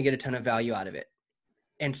they're going to get a ton of value out of it.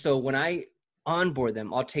 And so when I onboard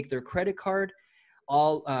them, I'll take their credit card.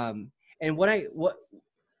 And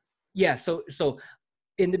Yeah. So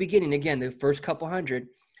in the beginning, again, the first couple hundred,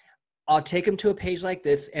 I'll take them to a page like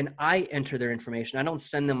this and I enter their information. I don't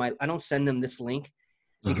send them this link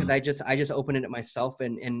because Uh-huh. I just open it myself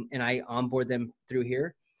and I onboard them through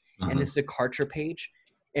here. And Uh-huh. this is a Kartra page.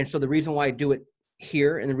 And so the reason why I do it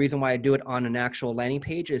here and the reason why I do it on an actual landing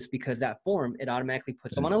page is because that form, it automatically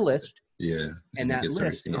puts them on a list, Yeah. and And it that gets list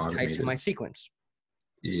everything is tied to automated. my sequence.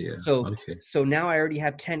 Yeah. So Okay. so now I already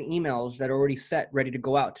have 10 emails that are already set, ready to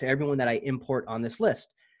go out to everyone that I import on this list.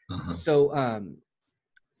 Uh-huh. So And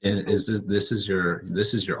so is this is your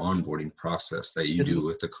onboarding process that you this is, do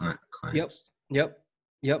with the yep, clients?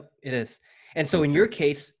 yep, it is. And so in Okay. your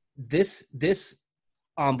case, this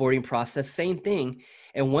onboarding process, same thing.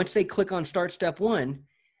 And once they click on start step one,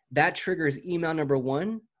 that triggers email number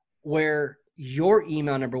one, where your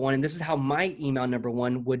email number one, and this is how my email number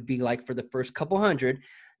one would be like for the first couple hundred.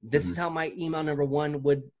 This Mm-hmm. is how my email number one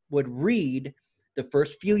would read the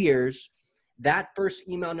first few years. That first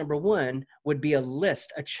email number one would be a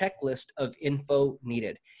checklist of info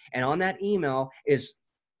needed. And on that email is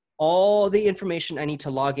all the information I need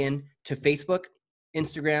to log in to Facebook,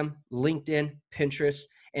 Instagram, LinkedIn, Pinterest,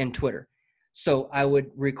 and Twitter. So I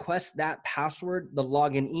would request that password, the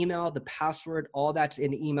login email, the password, all that's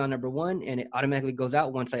in email number one, and it automatically goes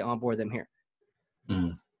out once I onboard them here.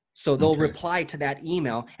 Mm. So they'll Okay. reply to that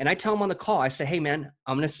email, and I tell them on the call, I say, hey man,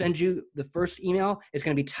 I'm going to send you the first email. It's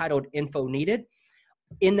going to be titled info needed.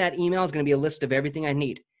 In that email is going to be a list of everything I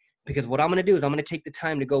need, because what I'm going to do is I'm going to take the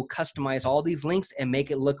time to go customize all these links and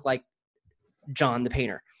make it look like John the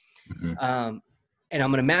painter. Mm-hmm. And I'm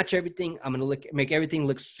going to match everything. I'm going to make everything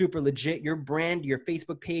look super legit. Your brand, your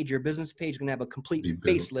Facebook page, your business page is going to have a complete Be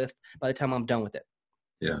built. facelift by the time I'm done with it.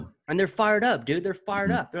 Yeah. And they're fired up, dude. They're fired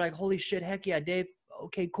Mm-hmm. up. They're like, holy shit, heck yeah, Dave.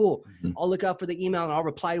 Okay, cool. Mm-hmm. I'll look out for the email and I'll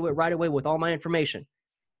reply to it right away with all my information.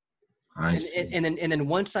 I see. And then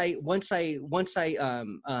once I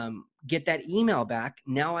get that email back,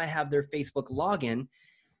 now I have their Facebook login.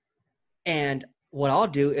 And what I'll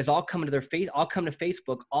do is I'll come to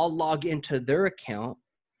Facebook, I'll log into their account,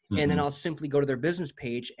 and then Mm-hmm. I'll simply go to their business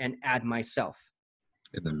page and add myself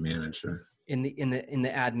And the manager. in the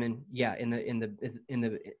admin. Yeah.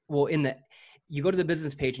 You go to the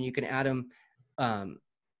business page and you can add them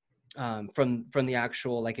from the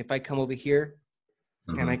actual, like if I come over here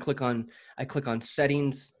and I click on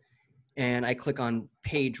settings and I click on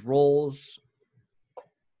page roles.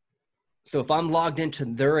 So if I'm logged into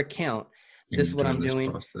their account, this is what I'm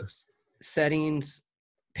doing. Process. Settings,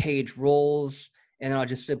 page roles, and then I'll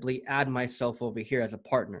just simply add myself over here as a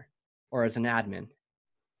partner or as an admin.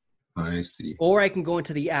 I see. Or I can go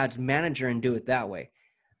into the ads manager and do it that way.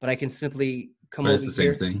 But I can simply come over here. It's the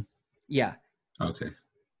same thing? Yeah. Okay.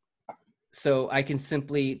 So I can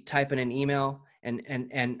simply type in an email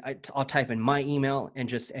and I'll type in my email and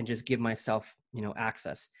just give myself,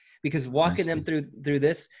 access. Because walking them through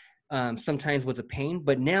this sometimes was a pain.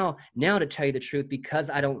 But now to tell you the truth, because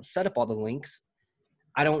I don't set up all the links,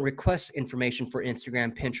 I don't request information for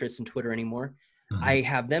Instagram, Pinterest, and Twitter anymore. I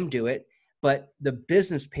have them do it. But the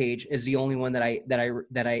business page is the only one that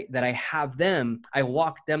I have them. I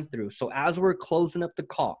walk them through. So as we're closing up the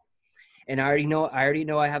call, and I already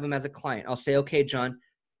know I have them as a client, I'll say, okay, John,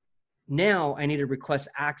 now I need to request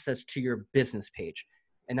access to your business page.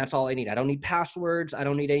 And that's all I need. I don't need passwords. I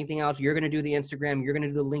don't need anything else. You're going to do the Instagram. You're going to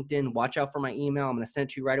do the LinkedIn. Watch out for my email. I'm going to send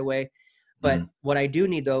it to you right away. But what I do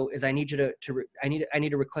need, though, is I need you I need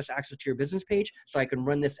to request access to your business page so I can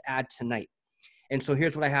run this ad tonight. And so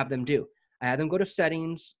here's what I have them do. I have them go to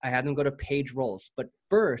settings. I have them go to page roles. But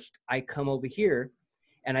first, I come over here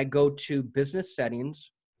and I go to business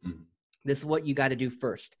settings. Mm-hmm. This is what you got to do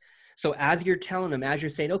first. So as you're telling them, as you're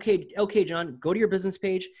saying, okay, John, go to your business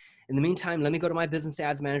page. In the meantime, let me go to my business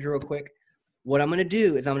ads manager real quick. What I'm going to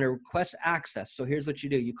do is I'm going to request access. So here's what you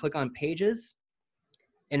do. You click on pages.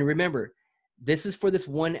 And remember, this is for this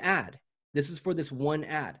one ad.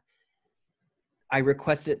 I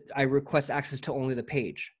request access to only the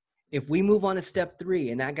page. If we move on to step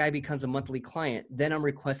 3 and that guy becomes a monthly client, then I'm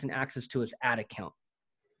requesting access to his ad account.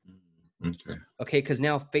 Okay, because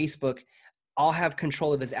now Facebook, I'll have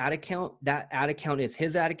control of his ad account. That ad account is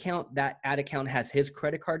his ad account. That ad account has his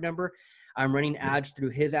credit card number. I'm running ads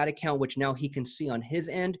through his ad account, which now he can see on his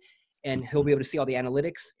end, and he'll be able to see all the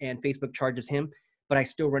analytics, and Facebook charges him. But I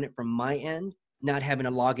still run it from my end, not having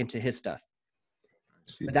to log into his stuff.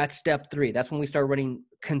 But that's step 3. That's when we start running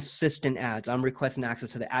consistent ads. I'm requesting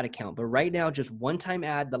access to the ad account. But right now, just one-time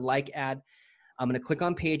ad, the like ad. I'm going to click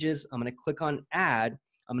on pages. I'm going to click on ad.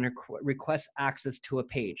 I'm going to request access to a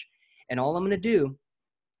page. And all I'm going to do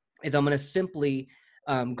is I'm going to simply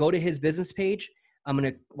go to his business page. I'm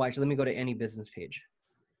going to, let me go to any business page.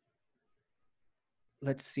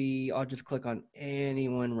 let's see, I'll just click on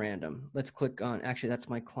anyone random. Let's click on, actually, that's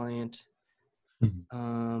my client. Let's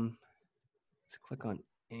click on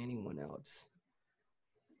anyone else.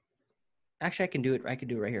 Actually, I can do it right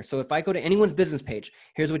here. So if I go to anyone's business page,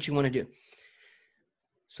 here's what you want to do.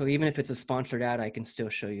 So even if it's a sponsored ad, I can still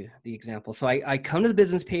show you the example. So I come to the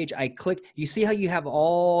business page, I click, you see how you have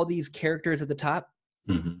all these characters at the top?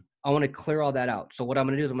 Mm-hmm. I want to clear all that out. So what I'm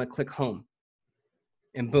going to do is I'm going to click home.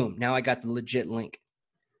 And boom, now I got the legit link.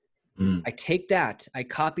 I take that, I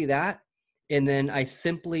copy that, and then I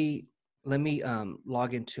simply, let me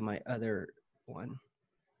log into my other one.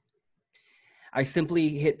 I simply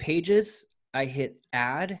hit pages, I hit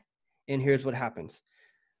add, and here's what happens.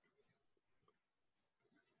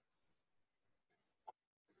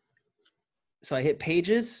 So I hit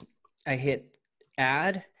pages, I hit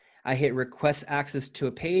add, I hit request access to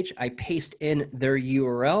a page, I paste in their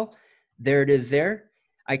URL, there it is there.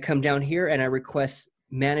 I come down here and I request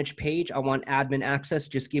manage page. I want admin access.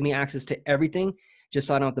 Just give me access to everything, just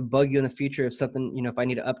so I don't have to bug you in the future if something, you know, if I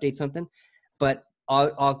need to update something. But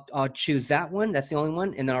I'll choose that one. That's the only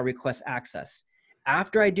one, and then I'll request access.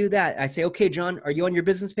 After I do that, I say, okay, John, are you on your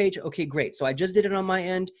business page? Okay, great. So I just did it on my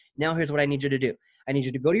end. Now here's what I need you to do. I need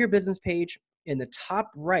you to go to your business page. In the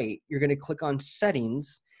top right, you're going to click on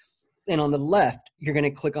settings, and on the left, you're going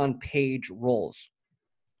to click on page roles.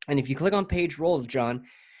 And if you click on page roles, John,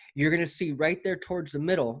 you're going to see right there towards the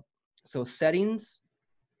middle. So settings,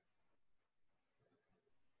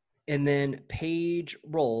 and then page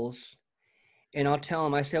roles. And I'll tell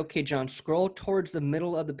them, I say, okay, John, scroll towards the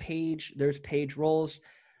middle of the page. There's page roles.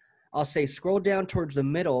 I'll say, scroll down towards the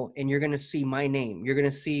middle, and you're going to see my name. You're going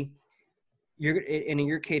to see, and in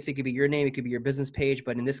your case, it could be your name. It could be your business page.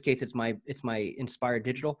 But in this case, it's my Inspired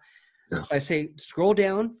Digital. Yeah. So I say, scroll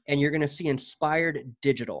down, and you're going to see Inspired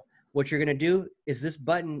Digital. What you're going to do is this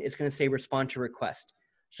button is going to say respond to request.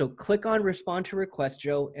 So click on respond to request,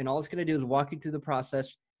 Joe, and all it's going to do is walk you through the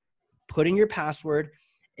process, put in your password,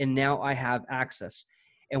 and now I have access.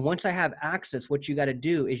 And once I have access, what you got to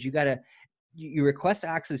do is you request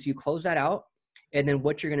access, you close that out, and then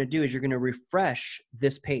what you're going to do is you're going to refresh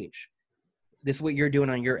this page. This is what you're doing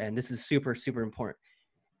on your end. This is super, super important.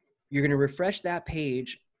 You're going to refresh that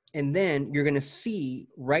page, and then you're going to see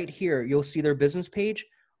right here, you'll see their business page,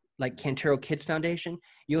 like Cantero Kids Foundation.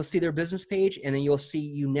 You'll see their business page, and then you'll see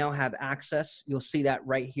you now have access. You'll see that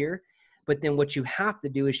right here. But then what you have to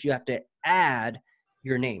do is you have to add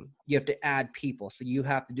your name. You have to add people. So you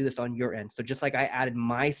have to do this on your end. So just like I added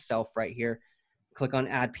myself right here, click on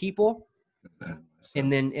add people,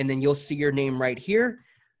 and then you'll see your name right here,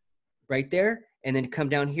 right there, and then come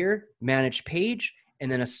down here, manage page,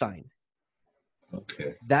 and then assign.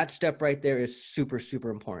 Okay. That step right there is super,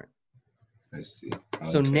 super important. I see.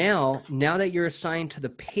 Okay. So now that you're assigned to the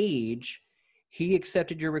page, he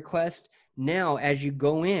accepted your request. Now, as you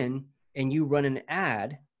go in and you run an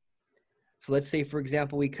ad, so let's say, for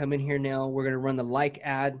example, we come in here now, we're going to run the like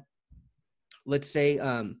ad. Let's say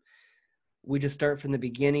we just start from the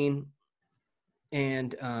beginning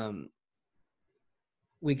and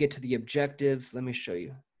we get to the objectives. Let me show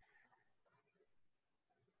you.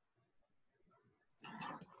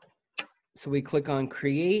 So we click on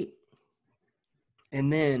create.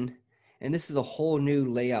 And this is a whole new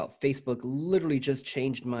layout. Facebook literally just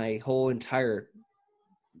changed my whole entire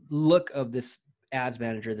look of this ads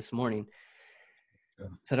manager this morning. So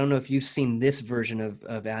I don't know if you've seen this version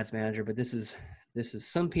of ads manager, but this is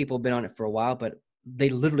some people have been on it for a while, but they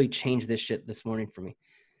literally changed this shit this morning for me.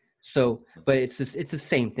 So, but it's the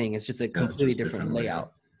same thing. It's just a completely different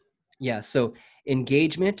layout. Yeah. So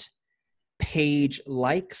engagement, page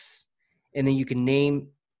likes, and then you can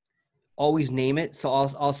always name it. So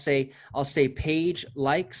I'll say page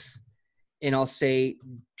likes, and I'll say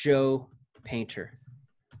Joe Painter.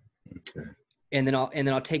 Okay. And then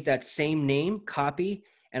I'll take that same name, copy,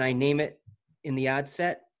 and I name it in the ad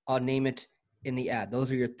set. I'll name it in the ad. Those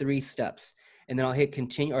are your 3 steps. And then I'll hit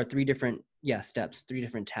continue, or 3 different steps, 3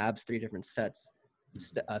 different tabs, 3 different steps.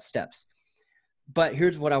 But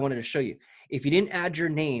here's what I wanted to show you. If you didn't add your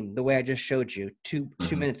name the way I just showed you two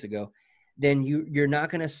minutes ago, then you're not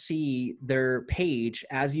going to see their page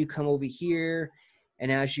as you come over here.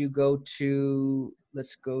 And as you go to,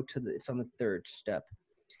 let's go to it's on the 3rd step.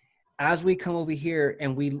 As we come over here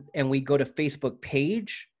and we go to Facebook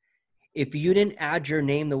page, if you didn't add your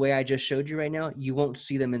name the way I just showed you right now, you won't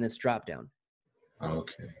see them in this drop down.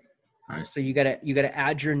 Okay. I see. So you gotta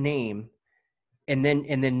add your name, and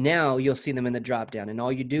then now you'll see them in the drop down. And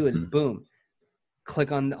all you do is boom,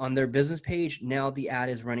 click on their business page. Now the ad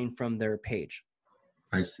is running from their page.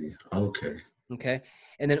 I see. Okay. Okay.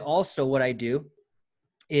 And then also what I do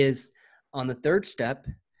is on the third step,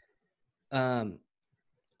 on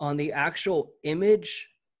the actual image,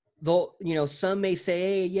 though, you know, some may say,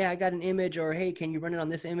 hey, yeah, I got an image, or hey, can you run it on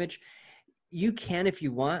this image? You can if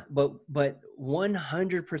you want, but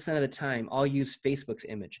 100% of the time, I'll use Facebook's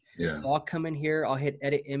image. Yeah. So I'll come in here, I'll hit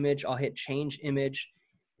edit image, I'll hit change image,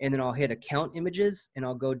 and then I'll hit account images, and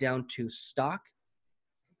I'll go down to stock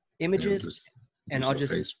images, and I'll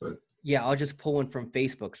just Facebook. Yeah, I'll just pull one from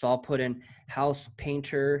Facebook. So I'll put in house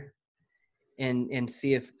painter and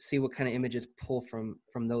see what kind of images pull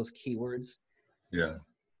from those keywords. Yeah.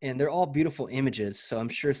 And they're all beautiful images. So I'm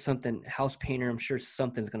sure house painter, I'm sure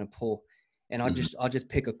something's going to pull. And I'll just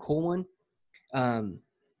pick a cool one. And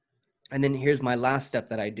then here's my last step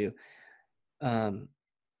that I do.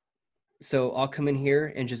 So I'll come in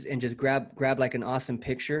here and just grab like an awesome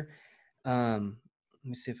picture. Let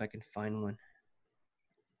me see if I can find one.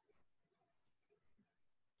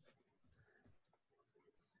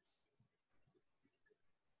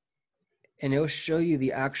 And it'll show you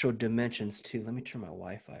the actual dimensions too. Let me turn my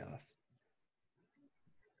Wi-Fi off.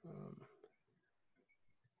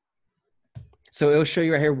 So it'll show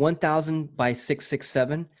you right here, 1,000 by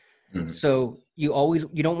 667. Mm-hmm. So you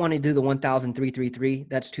don't want to do the 1,333.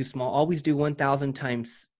 That's too small. Always do 1,000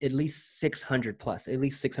 times at least 600 plus, at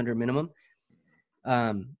least 600 minimum.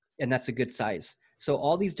 And that's a good size. So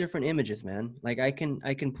all these different images, man, like I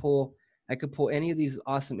could pull any of these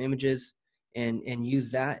awesome images and use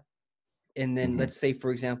that. And then let's say,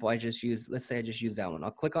 for example, I just use that one.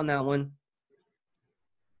 I'll click on that one.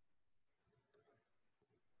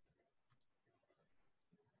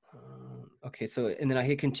 Okay, so, and then I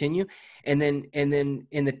hit continue. And then in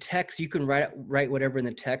the text, you can write whatever in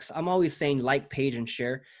the text. I'm always saying like, page, and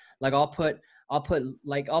share. Like I'll put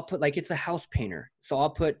like it's a house painter. So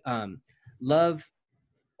I'll put love.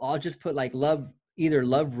 I'll just put like either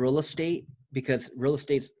love real estate, because real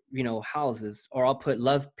estate's, you know, houses, or I'll put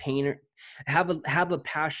love painter, have a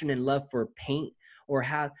passion and love for paint, or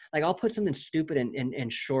I'll put something stupid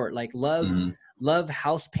and short, like love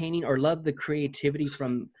house painting, or love the creativity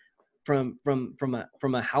from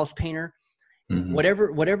a house painter. Whatever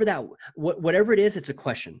it is, it's a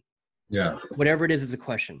question. Yeah. Whatever it is a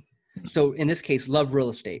question. So in this case, love real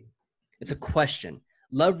estate. It's a question.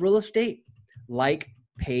 Love real estate, like,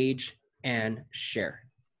 page, and share.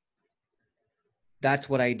 That's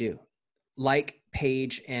what I do. Like,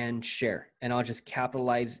 page, and share. And I'll just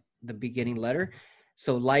capitalize the beginning letter.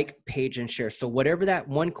 So like, page, and share. So whatever that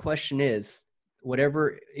one question is,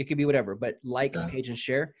 whatever, it could be whatever, but like, page, and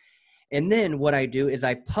share. And then what I do is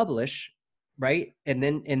I publish, right? And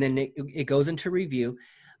then it goes into review.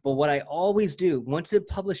 But what I always do, once it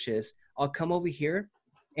publishes, I'll come over here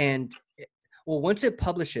and, once it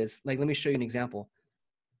publishes, like, let me show you an example.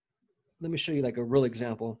 Let me show you like a real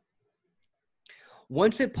example.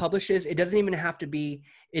 Once it publishes, it doesn't even have to be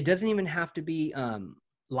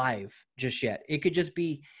live just yet. It could just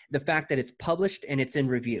be the fact that it's published and it's in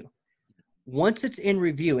review. Once it's in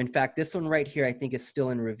review, in fact, this one right here, I think is still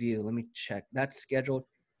in review. Let me check. That's scheduled.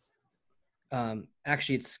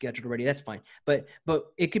 Actually, it's scheduled already. That's fine. But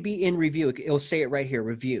it could be in review. It'll say it right here,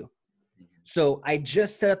 review. So I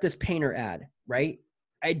just set up this painter ad, right?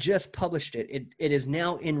 I just published it. It is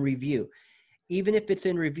now in review. Even if it's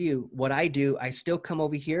in review, what I do, I still come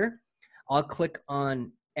over here. I'll click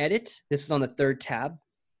on edit. This is on the third tab,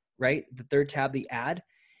 right? The third tab, the ad.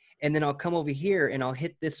 And then I'll come over here and I'll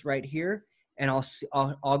hit this right here, and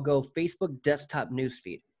I'll go Facebook desktop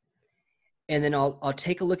newsfeed. And then I'll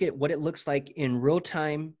take a look at what it looks like in real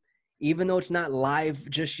time. Even though it's not live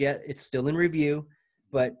just yet, it's still in review,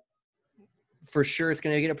 but for sure it's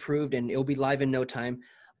going to get approved and it'll be live in no time.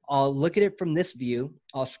 I'll look at it from this view.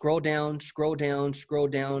 I'll scroll down,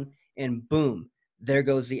 and boom, there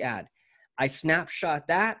goes the ad. I snapshot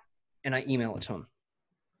that and I email it to them.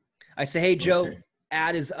 I say, hey, Joe,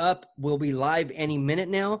 ad is up. We'll be live any minute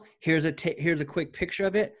now. Here's a quick picture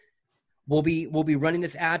of it. We'll be running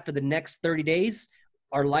this ad for the next 30 days.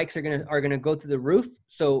 Our likes are gonna go through the roof.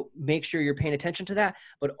 So make sure you're paying attention to that.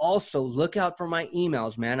 But also look out for my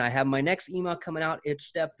emails, man. I have my next email coming out. It's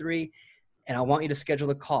step 3. And I want you to schedule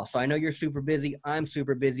a call. So I know you're super busy. I'm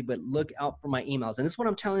super busy, but look out for my emails. And this is what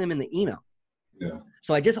I'm telling them in the email. Yeah.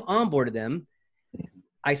 So I just onboarded them.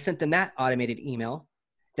 I sent them that automated email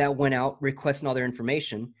that went out requesting all their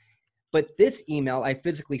information. But this email I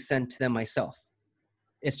physically send to them myself.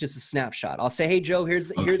 It's just a snapshot. I'll say, hey, Joe, here's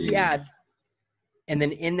the ad. And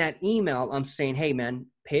then in that email, I'm saying, hey, man,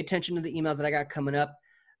 pay attention to the emails that I got coming up,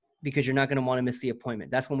 because you're not going to want to miss the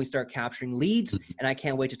appointment. That's when we start capturing leads, and I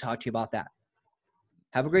can't wait to talk to you about that.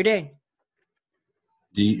 Have a great day.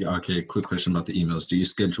 Okay, quick question about the emails. Do you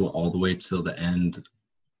schedule all the way till the end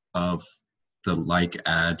of the like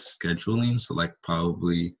ad scheduling. So like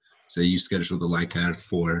probably say you schedule the like ad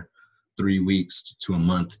for 3 weeks to a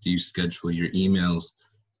month. Do you schedule your emails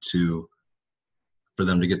for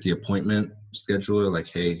them to get the appointment scheduler? Like,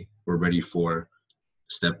 hey, we're ready for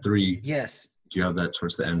step 3. Yes. Do you have that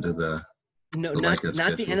towards the end of the No, like ad not the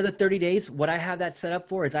schedule? end of the 30 days. What I have that set up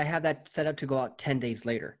for is I have that set up to go out 10 days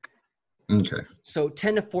later. Okay. So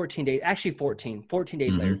 10 to 14 days, actually 14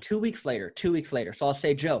 days later, 2 weeks later. So I'll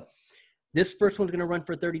say, Joe, this first one's going to run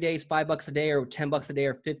for 30 days, $5 a day or $10 a day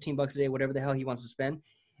or $15 a day, whatever the hell he wants to spend.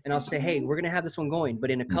 And I'll say, hey, we're going to have this one going, but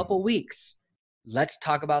in a couple weeks, let's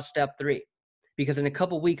talk about step 3. Because in a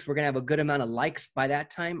couple weeks, we're going to have a good amount of likes by that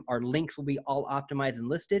time. Our links will be all optimized and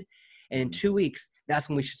listed. And in 2 weeks, that's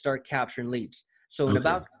when we should start capturing leads. So in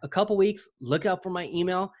about a couple weeks, look out for my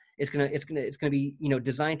email. It's gonna be, you know,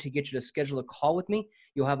 designed to get you to schedule a call with me.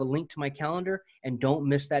 You'll have a link to my calendar, and don't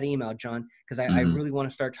miss that email, John, because I really want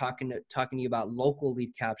to start talking to you about local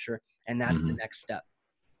lead capture, and that's the next step.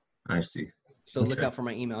 I see. So look out for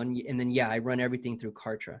my email, and then I run everything through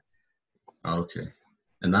Kartra. Okay.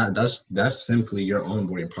 And that's simply your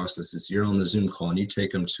onboarding process. Is you're on the Zoom call and you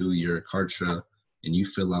take them to your Kartra and you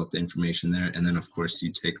fill out the information there, and then of course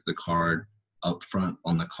you take the card up front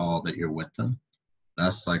on the call that you're with them.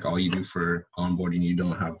 That's like all you do for onboarding. You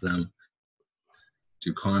don't have them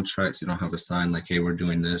do contracts. You don't have to sign like, hey, we're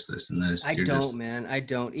doing this, this, and this. I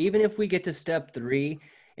don't. Even if we get to step 3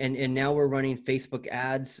 and now we're running Facebook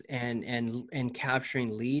ads and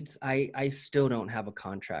capturing leads, I still don't have a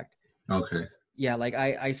contract. Okay. Yeah, like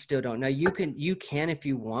I still don't. Now you can if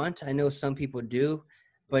you want. I know some people do,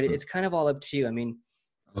 but it's kind of all up to you. I mean,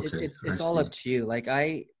 it's all up to you. Like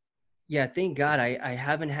thank God I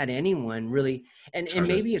haven't had anyone really, and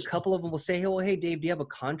maybe a couple of them will say, well, hey Dave, do you have a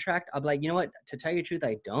contract? I'll be like, you know what, to tell you the truth,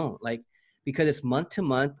 I don't, like, because it's month to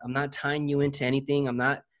month. I'm not tying you into anything. I'm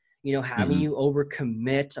not, you know, having you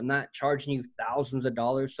overcommit. I'm not charging you thousands of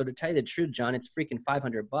dollars. So to tell you the truth, John, it's freaking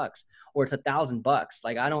 $500 or it's $1,000.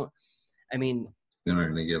 Like you're not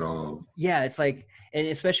gonna get all. Yeah, it's like, and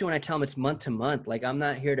especially when I tell them it's month to month, like I'm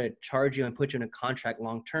not here to charge you and put you in a contract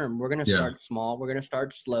long term. We're gonna start small, we're gonna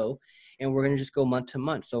start slow, and we're gonna just go month to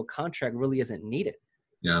month. So a contract really isn't needed.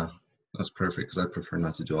 Yeah, that's perfect, because I prefer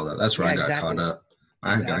not to do all that. That's where I got caught up.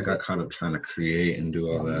 I got caught up trying to create and do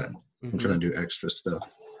all that. I'm trying to do extra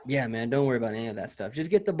stuff. Yeah, man, don't worry about any of that stuff.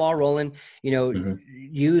 Just get the ball rolling. You know,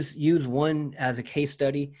 use one as a case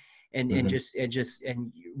study. And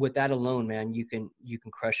with that alone, man, you can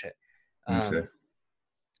crush it.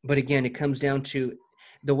 But again, it comes down to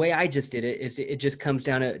the way I just did it. Is it just comes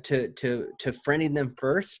down to friending them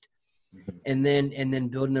first, and then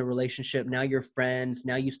building the relationship. Now you're friends.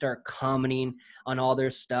 Now you start commenting on all their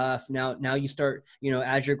stuff. Now you start, you know,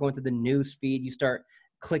 as you're going through the news feed, you start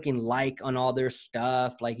clicking like on all their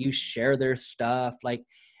stuff. Like you share their stuff. Like,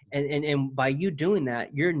 and by you doing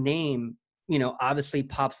that, your name, you know, obviously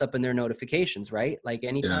pops up in their notifications, right? Like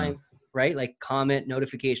anytime, right? Like comment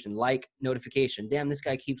notification, like notification. Damn, this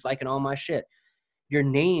guy keeps liking all my shit. Your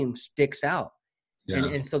name sticks out. Yeah.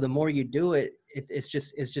 And so the more you do it, it's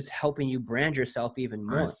just helping you brand yourself even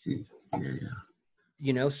more. I see. Yeah.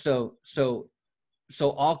 You know, so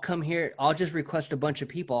I'll come here. I'll just request a bunch of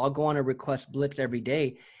people. I'll go on a request blitz every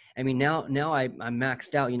day. I mean, now I'm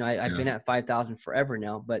maxed out. You know, I've been at 5,000 forever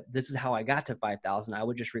now, but this is how I got to 5,000. I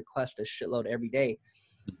would just request a shitload every day.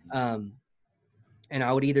 And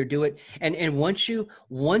I would either do it. And once you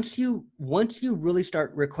really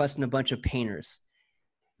start requesting a bunch of painters,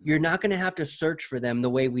 you're not going to have to search for them the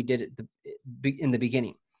way we did it in the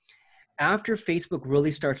beginning. After Facebook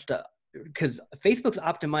really starts to, because Facebook's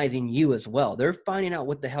optimizing you as well. They're finding out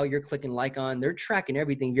what the hell you're clicking like on. They're tracking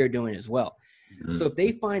everything you're doing as well. So if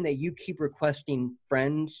they find that you keep requesting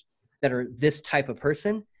friends that are this type of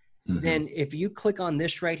person, then if you click on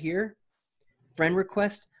this right here, friend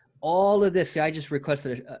request, all of this, see, I just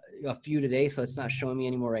requested a few today, so it's not showing me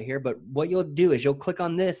anymore right here. But what you'll do is you'll click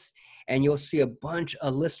on this and you'll see a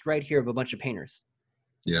list right here of a bunch of painters.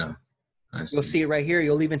 Yeah. I see. You'll see it right here.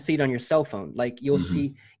 You'll even see it on your cell phone. Like you'll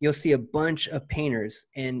see a bunch of painters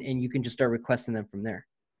and you can just start requesting them from there.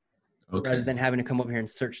 Okay. Rather than having to come over here and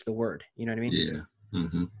search the word. You know what I mean?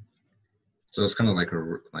 Yeah. So it's kind of like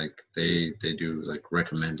they do like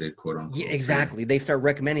recommended, quote unquote. Yeah, exactly. They start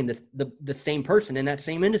recommending the same person in that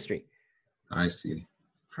same industry. I see.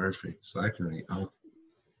 Perfect. So I can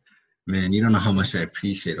man, you don't know how much I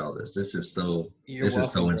appreciate all this. This is so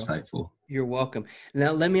insightful. You're welcome.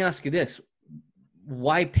 Now let me ask you this.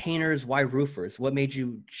 Why painters? Why roofers? What made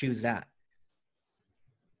you choose that?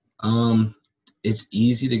 It's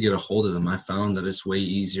easy to get a hold of them. I found that it's way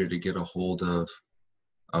easier to get a hold of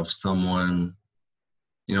someone,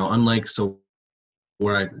 you know, unlike, so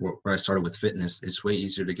where I started with fitness, it's way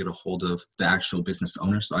easier to get a hold of the actual business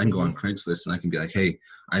owner. So I can go on Craigslist and I can be like, hey,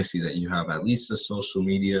 I see that you have at least a social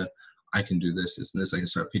media. I can do this, this, and this. I can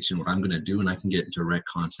start pitching what I'm going to do, and I can get direct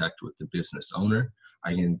contact with the business owner.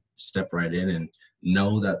 I can step right in and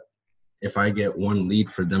know that if I get one lead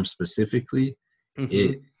for them specifically,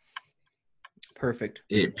 Perfect.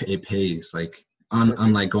 It pays. Like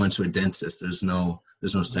unlike going to a dentist, there's no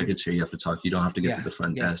secretary you have to talk. You don't have to get to the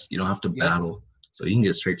front desk. You don't have to battle. So you can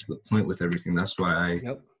get straight to the point with everything. That's why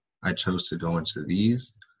I chose to go into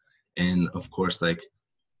these. And of course, like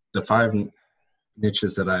the 5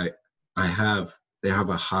 niches that I have, they have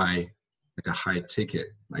a high ticket,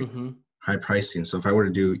 like high pricing. So if I were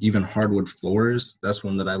to do even hardwood floors, that's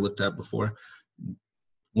one that I looked at before.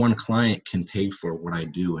 One client can pay for what I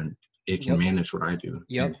do, and it can manage what I do.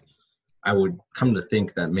 And I would come to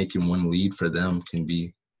think that making one lead for them can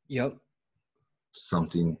be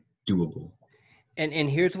something doable. And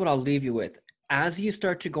here's what I'll leave you with. As you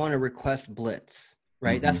start to go on a request blitz,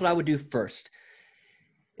 right? That's what I would do first,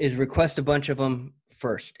 is request a bunch of them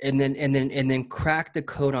first, and then crack the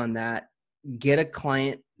code on that. Get a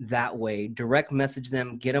client that way, direct message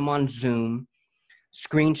them, get them on Zoom,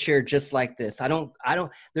 screen share just like this.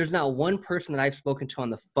 There's not one person that I've spoken to on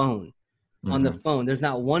the phone. There's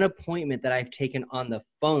not one appointment that I've taken on the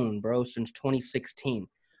phone, bro, since 2016.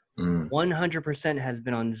 100% has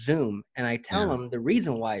been on Zoom. And I tell them the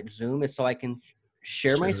reason why it's Zoom is so I can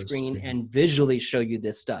share my screen and visually show you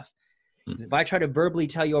this stuff. If I try to verbally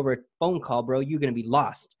tell you over a phone call, bro, you're going to be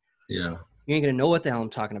lost. Yeah. You ain't going to know what the hell I'm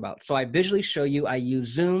talking about. So I visually show you. I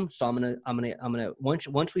use Zoom. So I'm going to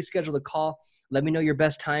once we schedule the call, let me know your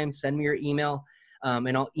best time, send me your email,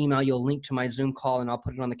 and I'll email you a link to my Zoom call, and I'll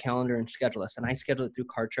put it on the calendar and schedule us. And I schedule it through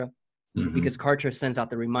Kartra because Kartra sends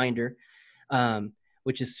out the reminder,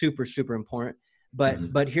 which is super, super important.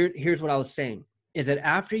 But here's what I was saying is that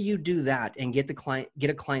after you do that and get a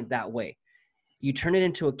client that way, you turn it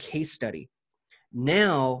into a case study.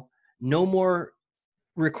 Now, no more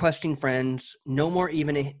requesting friends, no more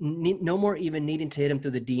even needing to hit them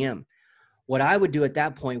through the DM. What I would do at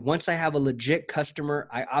that point, once I have a legit customer,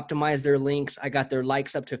 I optimize their links. I got their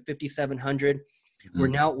likes up to 5,700. We're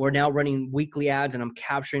now running weekly ads, and I'm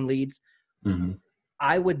capturing leads.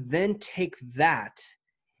 I would then take that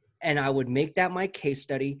and I would make that my case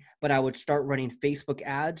study, but I would start running Facebook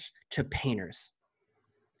ads to painters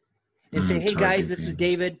and say, hey guys, this is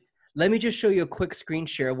David. Let me just show you a quick screen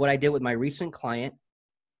share of what I did with my recent client,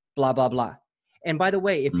 blah, blah, blah. And by the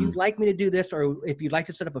way, if you'd like me to do this, or if you'd like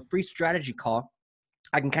to set up a free strategy call,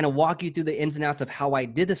 I can kind of walk you through the ins and outs of how I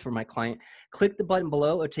did this for my client. Click the button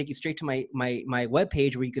below. It'll take you straight to my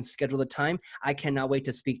webpage where you can schedule the time. I cannot wait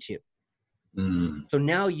to speak to you. So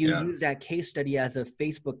now you use that case study as a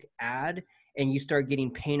Facebook ad, and you start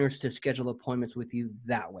getting painters to schedule appointments with you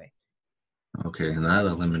that way. Okay, and that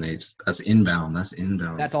eliminates, that's inbound. That's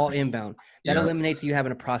all inbound. That eliminates you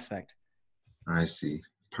having a prospect. I see.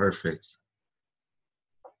 Perfect.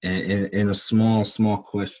 And a small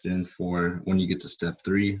question for when you get to step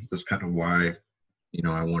 3, that's kind of why,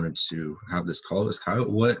 I wanted to have this call, is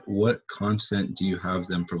what content do you have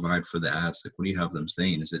them provide for the ads? Like, what do you have them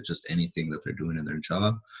saying? Is it just anything that they're doing in their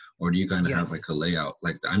job, or do you kind of have like a layout?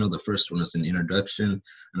 Like, I know the first one is an introduction.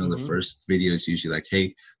 I know the first video is usually like,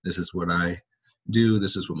 hey, this is what I do.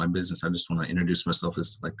 This is what my business, I just want to introduce myself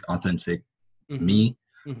as like authentic me.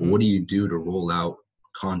 What do you do to roll out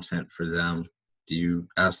content for them? Do you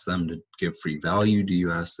ask them to give free value? Do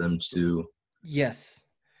you ask them to? Yes,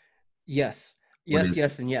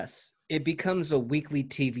 and yes. It becomes a weekly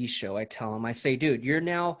TV show. I tell them, I say, dude,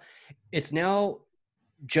 it's now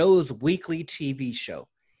Joe's weekly TV show.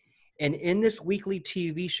 And in this weekly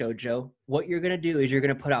TV show, Joe, what you're going to do is you're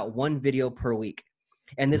going to put out one video per week.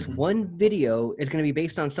 And this one video is going to be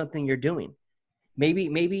based on something you're doing.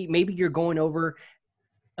 Maybe you're going over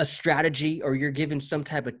a strategy, or you're given some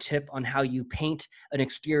type of tip on how you paint an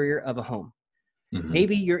exterior of a home.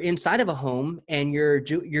 Maybe you're inside of a home and you're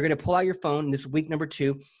going to pull out your phone. This week number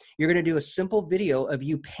 2, you're going to do a simple video of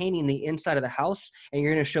you painting the inside of the house, and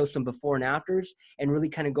you're going to show some before and afters and really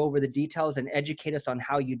kind of go over the details and educate us on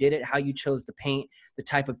how you did it, how you chose the paint, the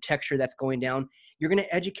type of texture that's going down. You're going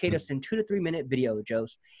to educate us in 2 to 3 minute video,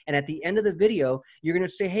 Joes. And at the end of the video, you're going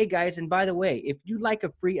to say, hey guys, and by the way, if you'd like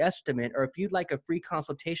a free estimate, or if you'd like a free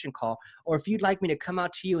consultation call, or if you'd like me to come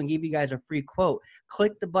out to you and give you guys a free quote,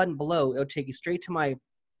 click the button below. It'll take you straight to my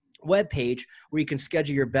webpage where you can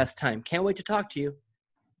schedule your best time. Can't wait to talk to you.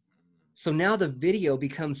 So now the video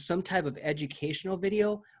becomes some type of educational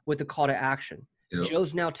video with a call to action.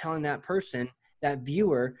 Joe's now telling that person, that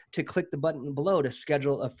viewer, to click the button below to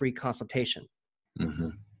schedule a free consultation.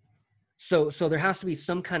 So there has to be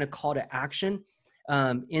some kind of call to action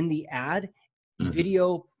in the ad, Mhm.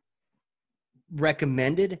 video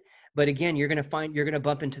recommended. But again, you're going to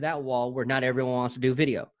bump into that wall where not everyone wants to do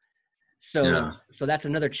video. Yeah. So that's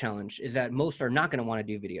another challenge, is that most are not going to want to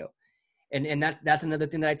do video. And that's another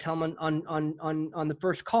thing that I tell them on the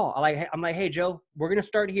first call. I'm like, hey, Joe, we're going to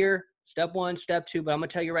start here. Step 1, step 2, but I'm going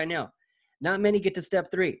to tell you right now, not many get to step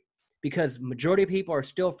 3 because majority of people are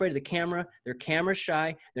still afraid of the camera. They're camera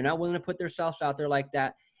shy. They're not willing to put themselves out there like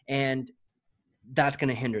that. And that's going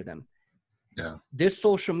to hinder them. Yeah. This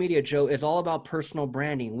social media, Joe, is all about personal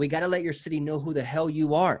branding. We got to let your city know who the hell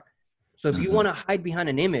you are. So if you want to hide behind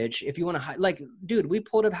an image, if you want to hide, like, dude, we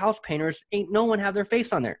pulled up house painters. Ain't no one have their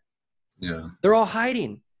face on there. Yeah. They're all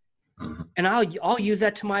hiding. And I'll use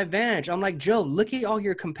that to my advantage. I'm like, Joe, look at all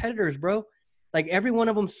your competitors, bro. Like, every one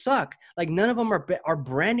of them suck. Like, none of them are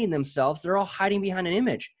branding themselves. They're all hiding behind an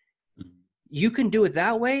image. You can do it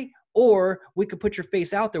that way, or we could put your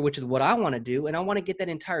face out there, which is what I want to do. And I want to get that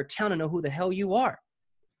entire town to know who the hell you are.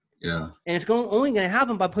 Yeah. And it's only going to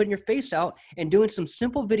happen by putting your face out and doing some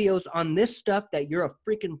simple videos on this stuff that you're a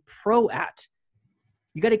freaking pro at.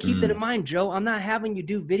 You got to keep that in mind, Joe. I'm not having you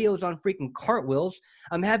do videos on freaking cartwheels.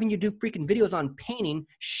 I'm having you do freaking videos on painting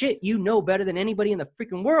shit you know better than anybody in the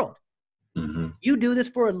freaking world. You do this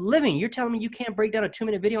for a living. You're telling me you can't break down a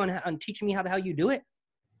 2-minute video on teaching me how the hell you do it?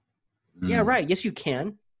 Yeah, right. Yes, you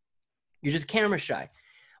can. You're just camera shy.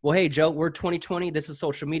 Well, hey, Joe, we're 2020. This is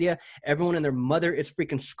social media. Everyone and their mother is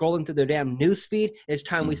freaking scrolling through their damn news feed. It's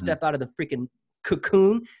time we step out of the freaking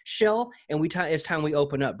cocoon shell, and it's time we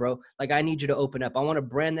open up, bro. Like, I need you to open up. I want to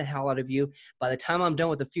brand the hell out of you. By the time I'm done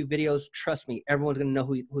with a few videos, trust me, everyone's going to know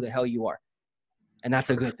who the hell you are. And that's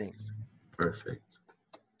a good thing. Perfect.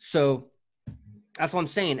 So that's what I'm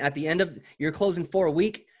saying. At the end of, you're closing 4 a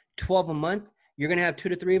week, 12 a month. You're going to have 2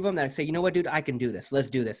 to 3 of them that say, you know what, dude, I can do this. Let's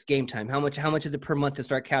do this. Game time. How much is it per month to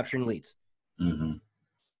start capturing leads?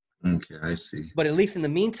 Okay, I see. But at least in the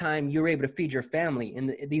meantime, you're able to feed your family.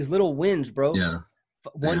 And these little wins, bro. Yeah.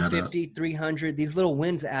 150, 300, these little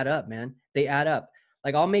wins add up, man. They add up.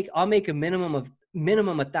 Like, I'll make a minimum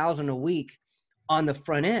 1,000 a week on the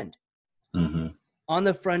front end. On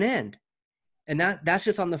the front end. And that's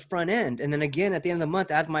just on the front end. And then again, at the end of the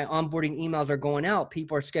month, as my onboarding emails are going out,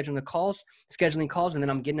 people are scheduling calls, and then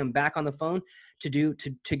I'm getting them back on the phone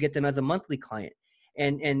to get them as a monthly client.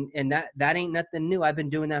 And that ain't nothing new. I've been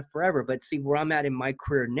doing that forever. But see, where I'm at in my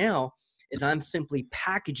career now is I'm simply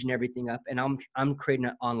packaging everything up, and I'm creating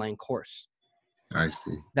an online course. I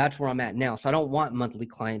see. That's where I'm at now. So I don't want monthly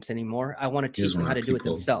clients anymore. I want to teach them how to do it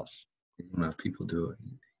themselves. You want to have people do it.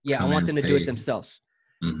 Yeah, I want them to do it themselves.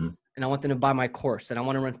 And I want them to buy my course. And I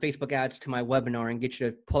want to run Facebook ads to my webinar and get you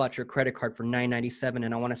to pull out your credit card for $9.97.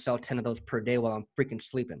 And I want to sell 10 of those per day while I'm freaking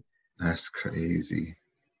sleeping. That's crazy.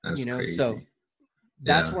 That's crazy. So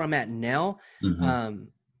that's where I'm at now.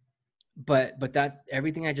 But that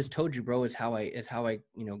everything I just told you, bro, is how I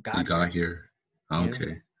got here.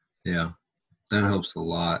 Okay. Yeah. That helps a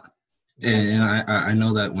lot. And I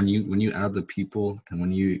know that when you add the people and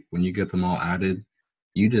when you get them all added,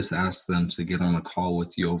 you just ask them to get on a call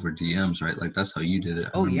with you over DMs, right? Like, that's how you did it.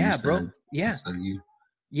 Oh yeah, bro. Yeah.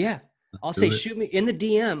 I'll say, shoot me in the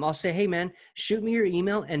DM. I'll say, hey man, shoot me your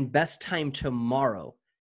email and best time tomorrow.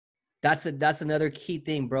 That's another key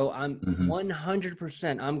thing, bro. I'm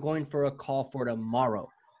 100%. I'm going for a call for tomorrow.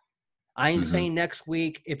 I ain't saying next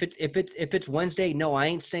week. If it's Wednesday, no, I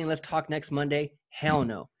ain't saying let's talk next Monday. Hell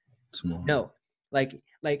no. Tomorrow. No. Like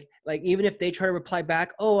even if they try to reply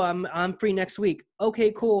back, oh, I'm free next week.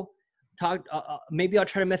 Okay, cool. Talk. Maybe I'll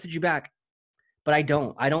try to message you back, but I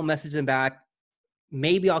don't message them back.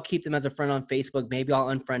 Maybe I'll keep them as a friend on Facebook. Maybe I'll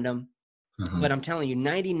unfriend them. But I'm telling you,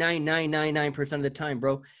 99.999% of the time,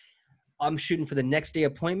 bro, I'm shooting for the next day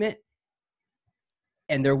appointment,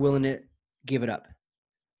 and they're willing to give it up.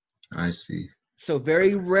 I see. So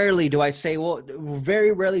very rarely do I say,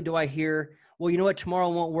 very rarely do I hear, well, you know what, tomorrow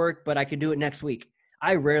won't work, but I can do it next week.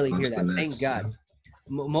 I rarely hear that. Thank God.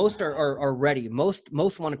 Most are ready. Most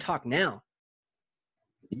want to talk now.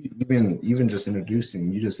 Even just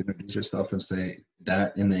introducing, you just introduce yourself and say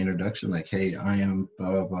that in the introduction, like, hey, I am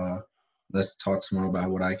blah, blah, blah. Let's talk tomorrow about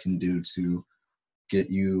what I can do to get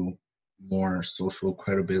you more social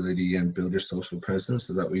credibility and build your social presence.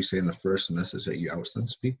 Is that what you say in the first message that you outsend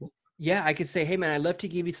to people? Yeah, I could say, hey man, I'd love to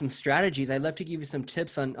give you some strategies. I'd love to give you some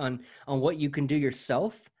tips on what you can do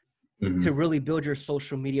yourself to really build your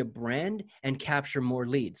social media brand and capture more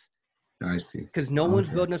leads. I see. Because no one's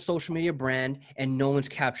building a social media brand and no one's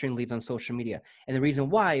capturing leads on social media. And the reason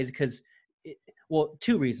why is because,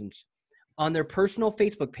 two reasons. On their personal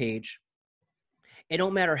Facebook page, it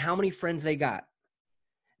don't matter how many friends they got.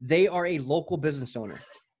 They are a local business owner.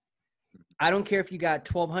 I don't care if you got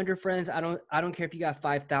 1,200 friends. I don't care if you got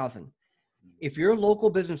 5,000. If you're a local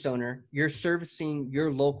business owner, you're servicing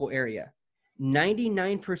your local area.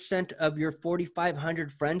 99% of your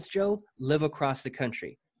 4,500 friends, Joe, live across the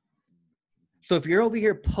country. So if you're over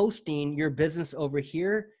here posting your business over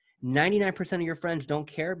here, 99% of your friends don't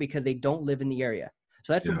care because they don't live in the area.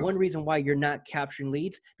 So that's the one reason why you're not capturing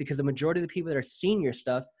leads, because the majority of the people that are seeing your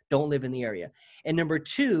stuff don't live in the area. And number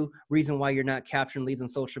two reason why you're not capturing leads on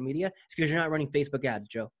social media is because you're not running Facebook ads,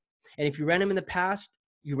 Joe. And if you ran them in the past,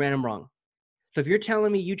 you ran them wrong. So if you're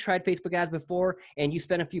telling me you tried Facebook ads before and you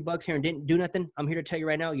spent a few bucks here and didn't do nothing, I'm here to tell you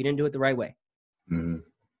right now, you didn't do it the right way. Mm-hmm.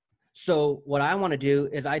 So what I want to do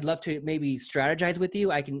is I'd love to maybe strategize with you.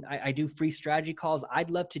 I do free strategy calls. I'd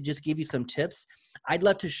love to just give you some tips. I'd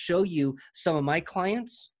love to show you some of my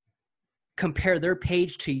clients, compare their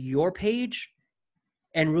page to your page,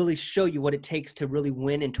 and really show you what it takes to really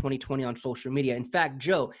win in 2020 on social media. In fact,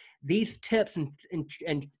 Joe, these tips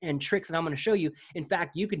and tricks that I'm going to show you, in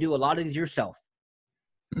fact, you can do a lot of these yourself.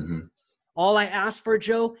 Mm-hmm. All I ask for,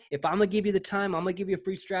 Joe, if I'm going to give you the time, I'm going to give you a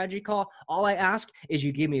free strategy call. All I ask is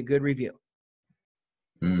you give me a good review.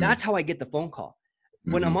 Mm-hmm. That's how I get the phone call.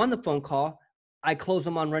 When I'm on the phone call, I close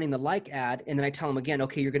them on running the like ad, and then I tell them again,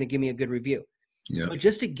 okay, you're going to give me a good review. Yeah. But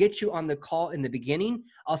just to get you on the call in the beginning,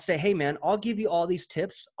 I'll say, hey man, I'll give you all these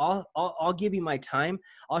tips. I'll give you my time.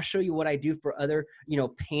 I'll show you what I do for other,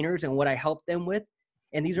 painters and what I help them with.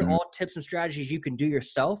 And these are all tips and strategies you can do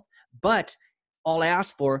yourself. But all I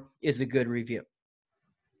ask for is a good review.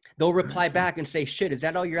 They'll reply back and say, shit, is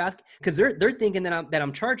that all you're asking? Because they're thinking that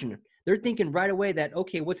I'm charging them. They're thinking right away that,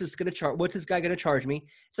 okay, what's this guy going to charge me?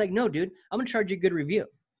 It's like, no, dude, I'm going to charge you a good review.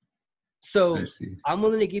 So I'm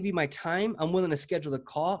willing to give you my time. I'm willing to schedule the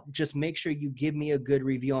call. Just make sure you give me a good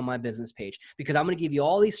review on my business page, because I'm going to give you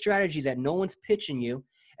all these strategies that no one's pitching you.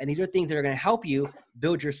 And these are things that are going to help you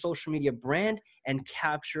build your social media brand and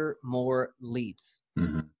capture more leads.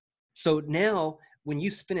 Mm-hmm. So now when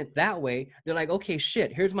you spin it that way, they're like, okay,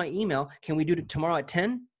 shit, here's my email. Can we do it tomorrow at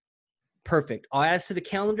 10? Perfect. I'll add it to the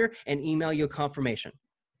calendar and email you a confirmation.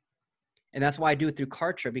 And that's why I do it through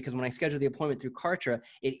Kartra, because when I schedule the appointment through Kartra,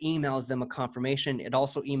 it emails them a confirmation. It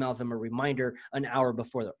also emails them a reminder an hour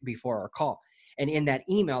before our call. And in that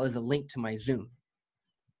email is a link to my Zoom.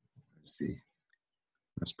 I see.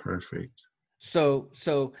 That's perfect. So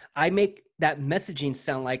I make that messaging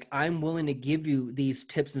sound like I'm willing to give you these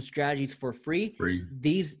tips and strategies for free.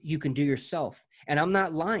 These you can do yourself. And I'm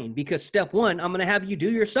not lying, because step one, I'm going to have you do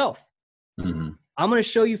yourself. Mm-hmm. I'm going to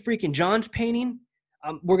show you freaking John's painting.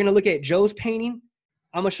 We're going to look at Joe's painting.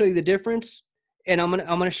 I'm going to show you the difference, and I'm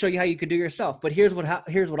going to show you how you could do yourself. But here's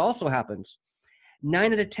what also happens.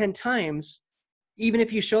 9 out of 10 times, even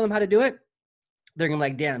if you show them how to do it, they're going to be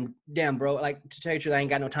like, damn, bro. Like, to tell you the truth, I ain't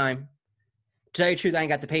got no time. To tell you the truth, I ain't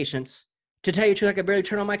got the patience. To tell you the truth, I could barely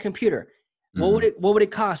turn on my computer. Mm-hmm. What would it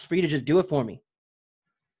cost for you to just do it for me?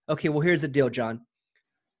 Okay, well, here's the deal, John.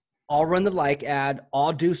 I'll run the like ad.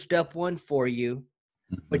 I'll do step one for you,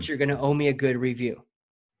 but you're going to owe me a good review.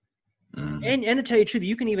 And to tell you the truth,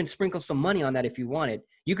 you can even sprinkle some money on that if you wanted.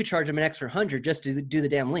 You could charge them an extra $100 just to do the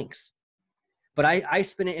damn links. But I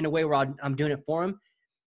spin it in a way where I'm doing it for them,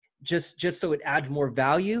 just so it adds more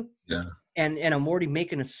value. Yeah. And I'm already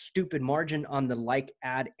making a stupid margin on the like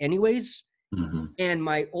ad anyways. Mm-hmm. And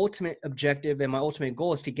my ultimate objective and my ultimate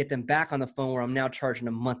goal is to get them back on the phone, where I'm now charging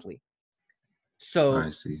them monthly. So, I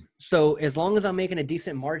see. So as long as I'm making a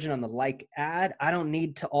decent margin on the like ad, I don't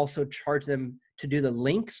need to also charge them to do the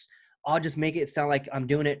links. I'll just make it sound like I'm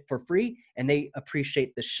doing it for free, and they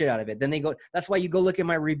appreciate the shit out of it. Then they go, that's why you go look at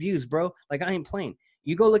my reviews, bro. Like, I ain't playing.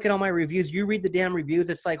 You go look at all my reviews, you read the damn reviews.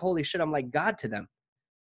 It's like, holy shit, I'm like God to them.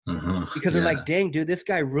 Uh-huh. Because they're like, dang, dude, this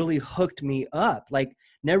guy really hooked me up. Like,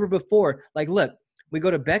 never before. Like, look, we go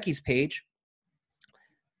to Becky's page.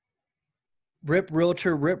 Rip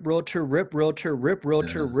Realtor, Rip Realtor, Rip Realtor, Rip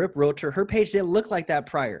Realtor, Rip Realtor. Her page didn't look like that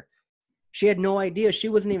prior. She had no idea. She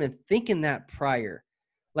wasn't even thinking that prior.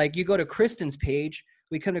 Like, you go to Kristen's page.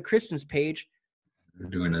 We come to Kristen's page. We're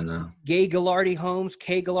doing it now. Gay Gallardi Homes,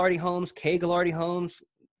 K Gallardi Homes, K Gallardi Homes.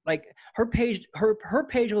 Like, her page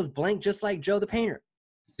was blank, just like Joe the Painter.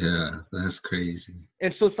 Yeah, that's crazy.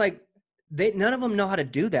 And so it's like, none of them know how to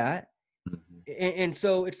do that. And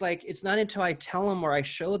so it's like, it's not until I tell them or I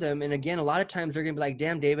show them. And again, a lot of times they're going to be like,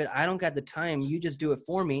 damn, David, I don't got the time. You just do it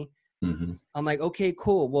for me. Mm-hmm. I'm like, okay,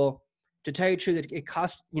 cool. Well, to tell you the truth, it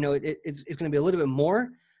costs, it's going to be a little bit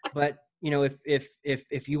more, but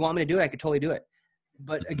if you want me to do it, I could totally do it.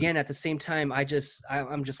 But again, at the same time, I'm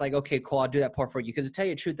just like, okay, cool. I'll do that part for you. Because to tell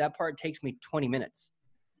you the truth, that part takes me 20 minutes.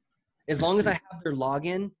 As long as I have their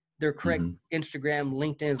login, their correct Instagram,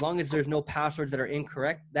 LinkedIn, as long as there's no passwords that are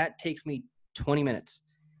incorrect, that takes me 20 minutes.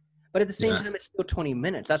 But at the same time, it's still 20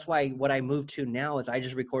 minutes. That's why what I moved to now is I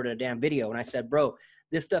just recorded a damn video and I said, bro,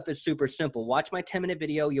 this stuff is super simple. Watch my 10-minute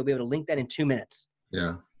video. You'll be able to link that in 2 minutes.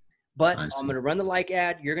 Yeah. But I'm going to run the like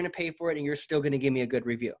ad. You're going to pay for it and you're still going to give me a good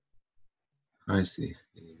review. I see.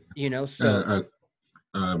 You know, so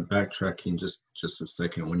backtracking just a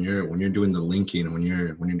second. When you're doing the linking, when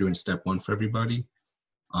you're doing step 1 for everybody,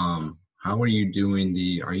 how are you doing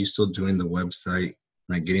are you still doing the website,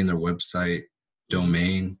 like getting their website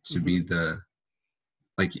domain to be the,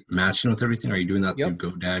 like, matching with everything? Are you doing that through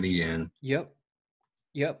GoDaddy and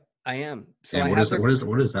Yep, I am. So and what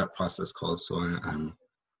is that process called? So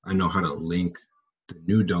I know how to link the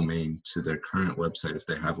new domain to their current website if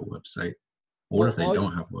they have a website. What if they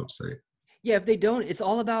don't have a website? Yeah, if they don't, it's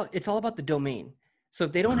all about the domain. So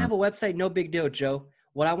if they don't have a website, no big deal, Joe.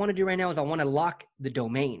 What I want to do right now is I want to lock the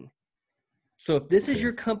domain. So if this is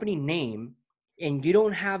your company name and you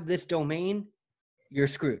don't have this domain, you're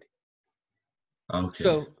screwed.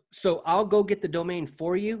 Okay. So I'll go get the domain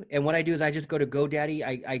for you. And what I do is I just go to GoDaddy.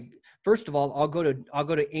 I first of all, I'll go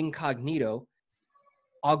to incognito.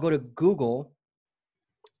 I'll go to Google.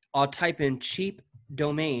 I'll type in cheap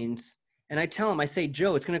domains and I tell them, I say,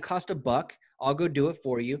 Joe, it's going to cost $1. I'll go do it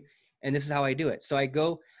for you. And this is how I do it. So I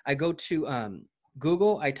go to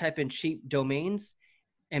Google, I type in cheap domains.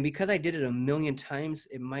 And because I did it a million times,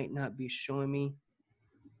 it might not be showing me.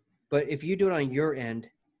 But if you do it on your end,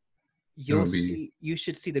 you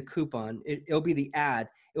should see the coupon. It'll be the ad.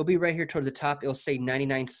 It'll be right here toward the top. It'll say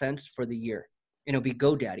 99 cents for the year. And it'll be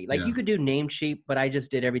GoDaddy. Like you could do Namecheap, but I just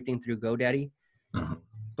did everything through GoDaddy. Uh-huh.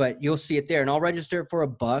 But you'll see it there. And I'll register it for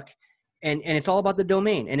 $1. And it's all about the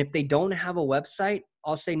domain. And if they don't have a website,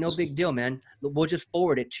 I'll say, no big deal, man. We'll just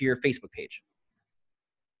forward it to your Facebook page.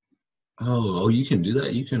 Oh, you can do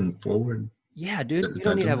that? You can forward? Yeah, dude. You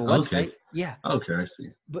don't need to have a website. Okay. Yeah. Okay, I see.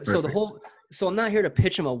 But Perfect. so I'm not here to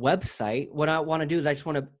pitch them a website. What I want to do is I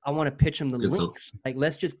want to pitch them the links. Like,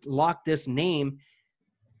 let's just lock this name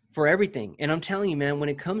for everything. And I'm telling you, man, when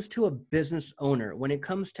it comes to a business owner, when it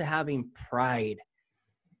comes to having pride,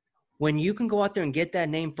 when you can go out there and get that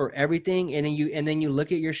name for everything, and then you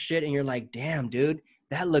look at your shit and you're like, damn, dude,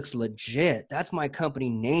 that looks legit. That's my company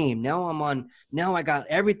name. Now I got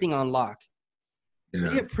everything on lock. Yeah.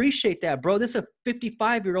 They appreciate that, bro. This is a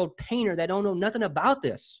 55-year-old painter that don't know nothing about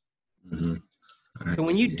this. Mm-hmm. So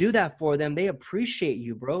when you do that for them, they appreciate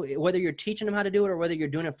you, bro. Whether you're teaching them how to do it or whether you're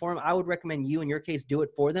doing it for them, I would recommend you, in your case, do it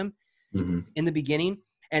for them in the beginning.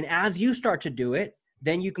 And as you start to do it,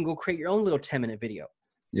 then you can go create your own little 10-minute video.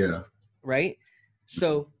 Yeah. Right?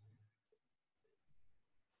 So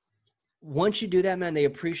once you do that, man, they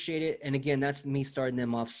appreciate it. And again, that's me starting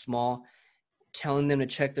them off small, telling them to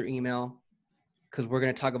check their email, because we're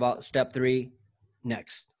going to talk about step 3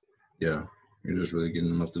 next. Yeah. You're just really getting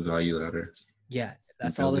them up the value ladder. Yeah.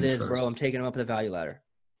 That's all it is, bro. I'm taking them up the value ladder.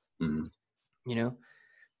 Mm-hmm. You know?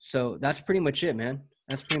 So that's pretty much it, man.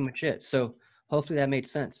 That's pretty much it. So hopefully that made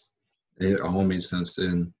sense. It all made sense.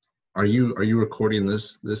 And are you recording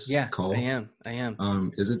this call? I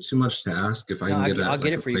am. Is it too much to ask if I can get I'll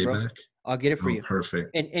get it for you, bro. I'll get it for you.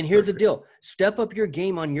 Perfect. And here's the deal. Step up your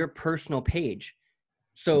game on your personal page.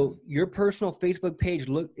 So your personal Facebook page,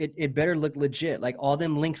 it better look legit. Like, all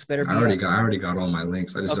them links better be. I already got all my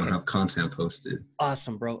links. I just don't have content posted.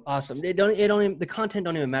 Awesome, bro. Awesome. The content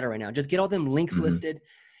don't even matter right now. Just get all them links listed.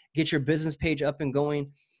 Get your business page up and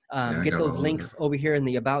going. Get those links over here in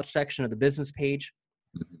the about section of the business page.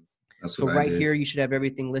 So right here, you should have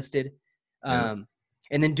everything listed. And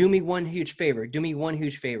then do me one huge favor. Give me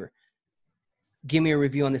a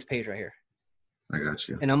review on this page right here. I got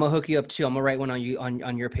you. And I'm going to hook you up too. I'm going to write one on you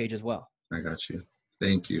on your page as well. I got you.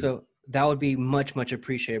 Thank you. So that would be much, much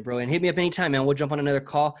appreciated, bro. And hit me up anytime, man. We'll jump on another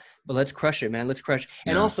call, but let's crush it, man. Let's crush.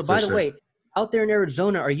 And also, by the way, out there in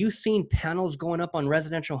Arizona, are you seeing panels going up on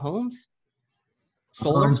residential homes?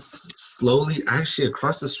 Solar? Slowly. Actually,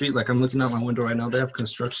 across the street, like, I'm looking out my window right now, they have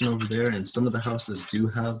construction over there, and some of the houses do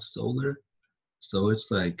have solar. So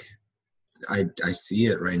it's like, I see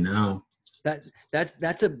it right now.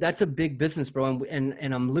 That's a big business, bro.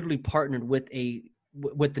 And I'm literally partnered with the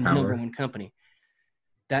number one company.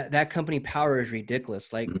 That company Power is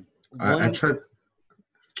ridiculous. Like, I tried.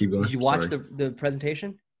 Keep going. Did you watch the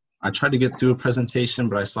presentation? I tried to get through a presentation,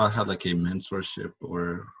 but I saw it had like a mentorship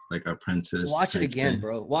or like apprentice. Watch it again,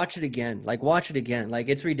 bro. Watch it again. Like, watch it again. Like,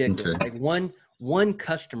 it's ridiculous. Okay. Like one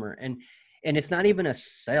customer, and it's not even a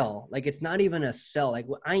sell. Like, it's not even a sell. Like,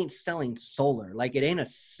 I ain't selling solar. Like, it ain't a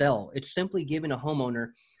sell. It's simply giving a homeowner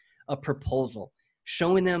a proposal,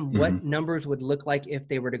 showing them what numbers would look like if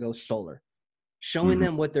they were to go solar. showing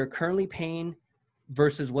them what they're currently paying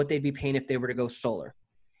versus what they'd be paying if they were to go solar.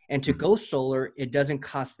 And to go solar, it doesn't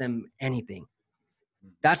cost them anything.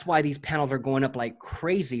 That's why these panels are going up like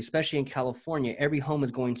crazy, especially in California. Every home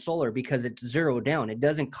is going solar because it's zero down. It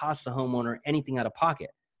doesn't cost the homeowner anything out of pocket.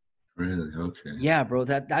 Really? Okay. Yeah, bro.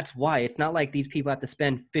 That's why. It's not like these people have to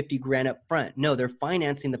spend 50 grand up front. No, they're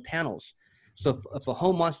financing the panels. So if a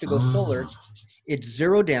home wants to go solar, it's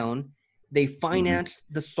zero down. They finance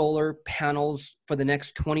the solar panels for the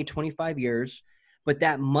next 20, 25 years. But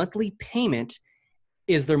that monthly payment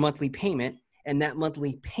is their monthly payment. And that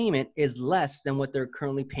monthly payment is less than what they're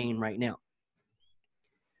currently paying right now.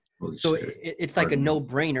 So it's like a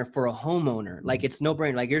no-brainer for a homeowner. Like it's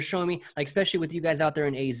no-brainer. Like you're showing me, like especially with you guys out there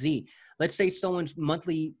in AZ, let's say someone's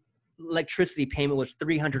monthly electricity payment was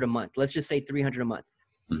 $300 a month. Let's just say $300 a month.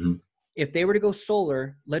 If they were to go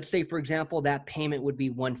solar, let's say, for example, that payment would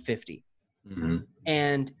be $150.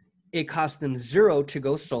 And it costs them $0 to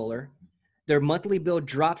go solar. Their monthly bill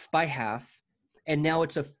drops by half. And now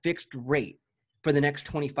it's a fixed rate for the next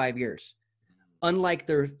 25 years. Unlike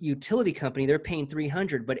their utility company, they're paying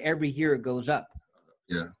 $300, but every year it goes up.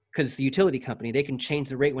 Yeah. Because it's the utility company. They can change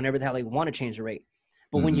the rate whenever the hell they want to change the rate.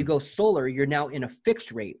 But when you go solar, you're now in a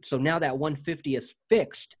fixed rate. So now that 150 is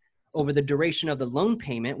fixed over the duration of the loan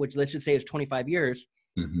payment, which let's just say is 25 years.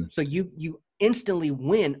 So you instantly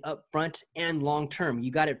win up front and long term. You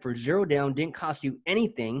got it for $0 down, didn't cost you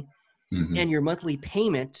anything. And your monthly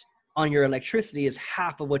payment on your electricity is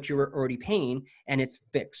half of what you were already paying, and it's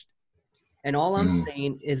fixed. And all I'm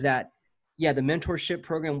saying is that, yeah, the mentorship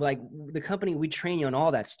program, like the company, we train you on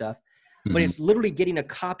all that stuff, but it's literally getting a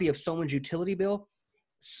copy of someone's utility bill,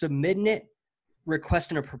 submitting it,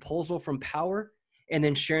 requesting a proposal from Power, and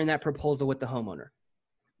then sharing that proposal with the homeowner.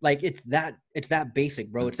 Like it's that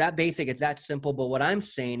basic, bro. It's that basic. It's that simple. But what I'm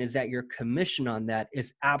saying is that your commission on that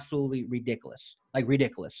is absolutely ridiculous. Like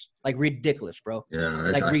ridiculous, bro. Yeah.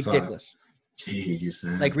 Like ridiculous. Jeez,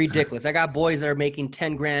 man. Like ridiculous. I got boys that are making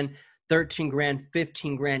 10 grand, 13 grand,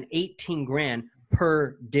 15 grand, 18 grand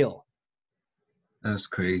per deal. That's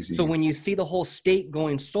crazy. So when you see the whole state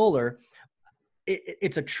going solar,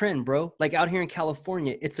 it's a trend, bro. Like out here in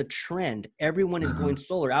California, it's a trend. Everyone is going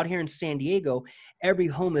solar. Out here in San Diego, every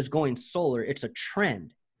home is going solar. It's a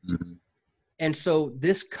trend. And so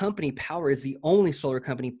this company, Power, is the only solar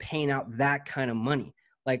company paying out that kind of money.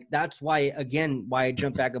 Like that's why, again, why I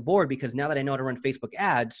jumped back aboard, because now that I know how to run Facebook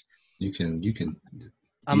ads, you can.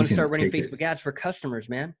 I'm going to start running Facebook ads for customers,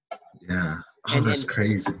 man. Yeah. Oh, that's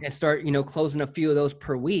crazy. And start, closing a few of those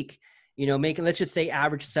per week. Making, let's just say,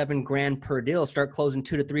 average $7 grand per deal. Start closing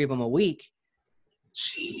 2 to 3 of them a week.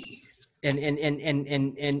 Jeez.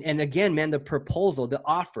 And again, man, the proposal, the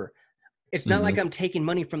offer, it's not like I'm taking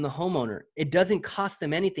money from the homeowner. It doesn't cost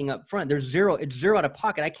them anything up front. There's zero. It's zero out of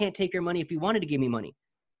pocket. I can't take your money if you wanted to give me money,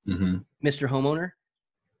 Mr. Homeowner.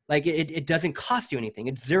 Like it doesn't cost you anything.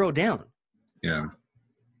 It's $0 down. Yeah.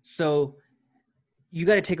 So you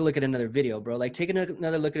got to take a look at another video, bro. Like take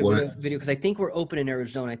another look at a video, because I think we're open in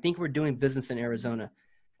Arizona. I think we're doing business in Arizona.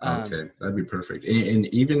 Okay, that'd be perfect. And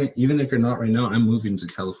even if you're not right now, I'm moving to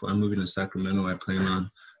California. I'm moving to Sacramento. I plan on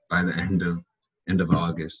by the end of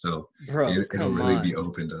August. So bro, it'll really be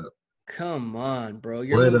opened up. Come on, bro.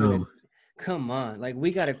 Come on. Like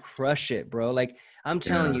we got to crush it, bro. Like I'm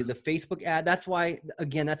telling you, the Facebook ad, that's why,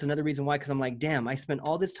 again, that's another reason why, because I'm like, damn, I spent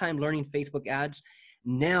all this time learning Facebook ads.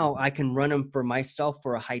 Now I can run them for myself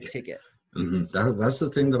for a high ticket. That's the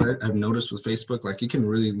thing that I've noticed with Facebook. Like it can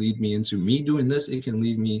really lead me into me doing this. It can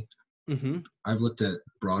lead me. I've looked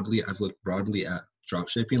broadly at drop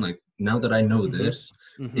shipping. Like now that I know this,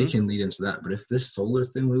 it can lead into that. But if this solar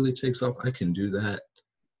thing really takes off, I can do that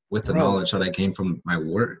with the knowledge that I gained from my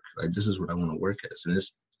work. Like this is what I want to work as. And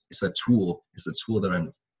it's a tool. It's a tool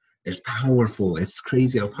that it's powerful. It's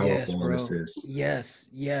crazy how powerful all this is.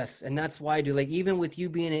 Yes. And that's why, dude, like even with you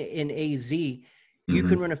being in AZ, you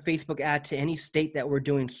can run a Facebook ad to any state that we're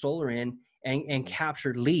doing solar in and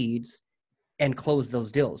capture leads and close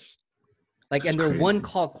those deals. Like, that's and they're crazy. One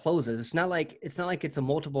call closes. It's not like it's a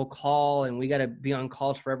multiple call and we got to be on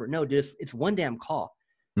calls forever. No, just it's one damn call.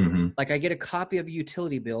 Like I get a copy of a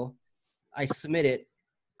utility bill. I submit it.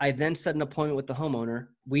 I then set an appointment with the homeowner.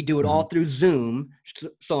 We do it all through Zoom.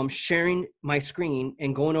 So I'm sharing my screen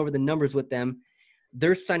and going over the numbers with them.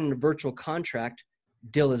 They're signing a virtual contract.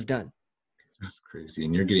 Deal is done. That's crazy.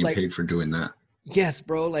 And you're getting paid for doing that. Yes,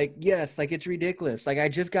 bro. Like, yes, like it's ridiculous. Like I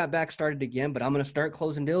just got back started again, but I'm going to start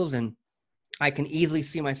closing deals, and I can easily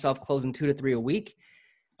see myself closing 2 to 3 a week.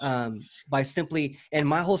 By simply, and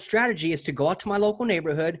my whole strategy is to go out to my local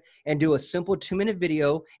neighborhood and do a simple 2-minute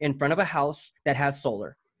video in front of a house that has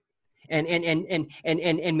solar.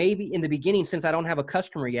 And maybe in the beginning, since I don't have a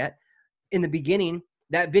customer yet, in the beginning,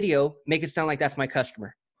 that video make it sound like that's my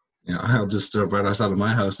customer. Yeah, I'll just start right outside of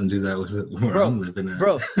my house and do that with where I'm living at.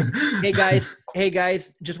 Bro, hey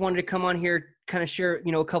guys, just wanted to come on here, kind of share,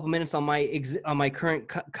 a couple minutes on my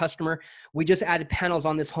current customer. We just added panels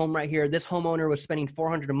on this home right here. This homeowner was spending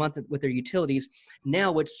 $400 a month with their utilities.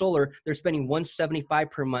 Now with solar, they're spending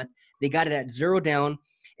 $175 per month. They got it at 0 down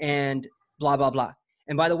and blah, blah, blah.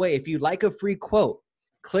 And by the way, if you'd like a free quote,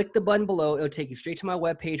 click the button below. It'll take you straight to my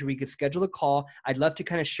webpage where you can schedule a call. I'd love to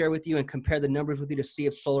kind of share with you and compare the numbers with you to see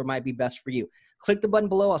if solar might be best for you. Click the button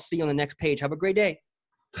below. I'll see you on the next page. Have a great day.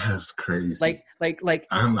 That's crazy. Like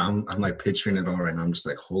I'm like picturing it all right now. I'm just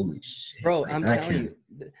like, holy shit. Bro, like, I'm telling you,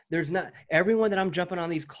 there's not everyone that I'm jumping on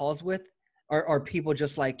these calls with are people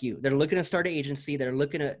just like you. They're looking to start an agency. They're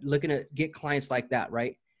looking to get clients like that,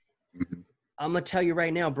 right? Mm-hmm. I'm gonna tell you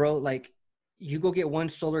right now, bro. Like, you go get one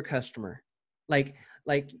solar customer, like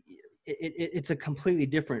it's a completely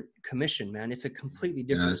different commission, man. It's a completely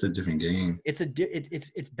different. Yeah, it's a different game.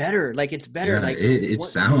 It's better. Like, it's better. Yeah, like it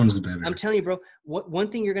sounds better. I'm telling you, bro. One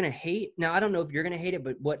thing you're gonna hate. Now, I don't know if you're gonna hate it,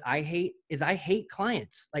 but what I hate is I hate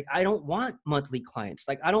clients. Like, I don't want monthly clients.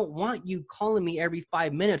 Like, I don't want you calling me every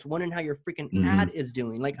 5 minutes wondering how your freaking ad is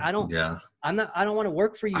doing. Like, I don't. Yeah. I don't want to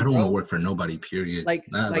work for you. I don't want to work for nobody. Period.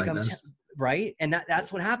 Right. And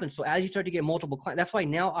that's what happens. So as you start to get multiple clients, that's why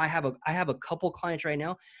now I have a couple clients right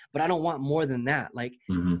now, but I don't want more than that. Like,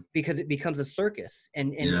 because it becomes a circus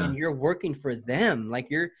and you're working for them. Like,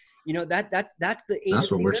 that's the age. That's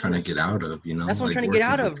what we're trying to get out of, That's what I'm trying to get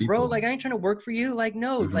out of, bro. Like, I ain't trying to work for you. Like,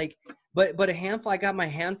 no, like, but a handful, I got my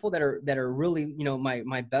handful that are really,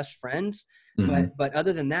 my best friends. But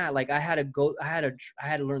other than that, like, I had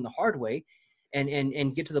to learn the hard way.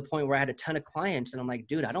 And get to the point where I had a ton of clients and I'm like,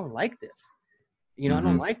 dude, I don't like this. I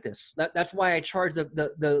don't like this. That's why I charge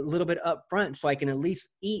the little bit up front, so I can at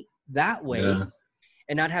least eat that way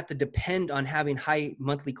and not have to depend on having high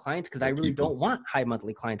monthly clients, because I really don't want high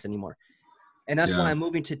monthly clients anymore. And that's why I'm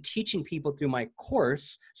moving to teaching people through my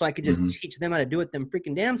course, so I could just teach them how to do it them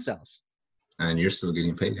freaking damn selves. And you're still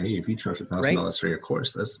getting paid. Hey, if you charge $1,000 for your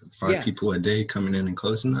course, that's 5 people a day coming in and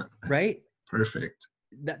closing that. Right. Perfect.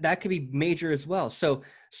 That could be major as well.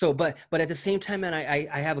 But at the same time, man,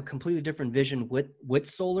 I have a completely different vision with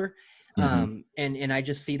solar. And I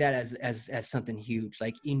just see that as something huge,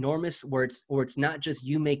 like enormous, where it's not just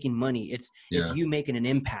you making money. It's you making an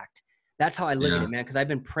impact. That's how I look at it, man. Cause I've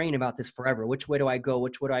been praying about this forever. Which way do I go?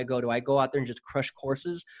 Do I go out there and just crush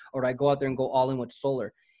courses, or do I go out there and go all in with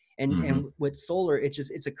solar? And with solar,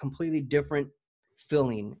 it's a completely different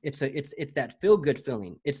feeling. It's that feel good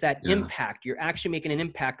feeling. It's that impact. You're actually making an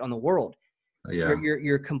impact on the world.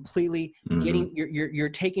 You're completely getting, you're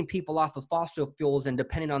taking people off of fossil fuels and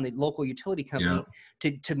depending on the local utility company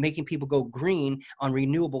to making people go green on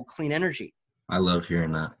renewable clean energy. I love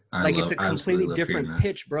hearing that. It's a completely different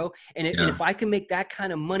pitch, bro. And if I can make that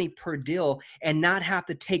kind of money per deal and not have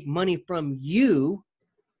to take money from you,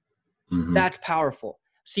 that's powerful.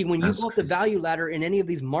 See, when you go up the value ladder in any of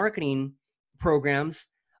these marketing programs,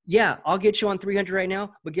 I'll get you on 300 right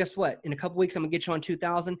now, but guess what? In a couple weeks, I'm gonna get you on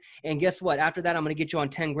 2,000, and guess what? After that, I'm gonna get you on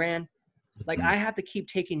 10 grand. Like, I have to keep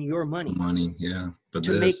taking your money, but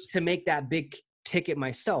to make that big ticket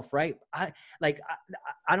myself, right? I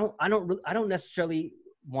don't necessarily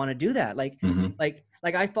want to do that.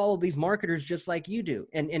 Like I follow these marketers just like you do,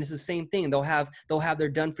 and it's the same thing. They'll have their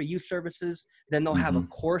done for you services, then they'll have a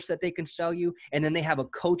course that they can sell you, and then they have a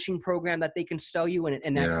coaching program that they can sell you,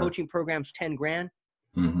 and that coaching program's 10 grand.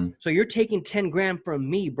 So you're taking 10 grand from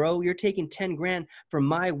me, bro. You're taking 10 grand from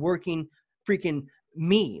my working freaking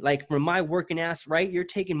me, like from my working ass, right? You're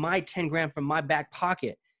taking my 10 grand from my back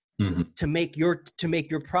pocket to make your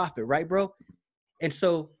profit, right, bro? And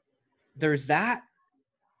so there's that.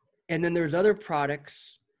 And then there's other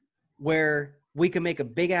products where we can make a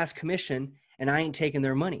big ass commission and I ain't taking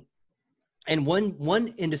their money. And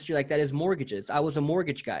one industry like that is mortgages. I was a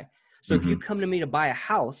mortgage guy. So if you come to me to buy a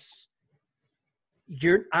house,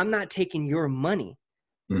 I'm not taking your money,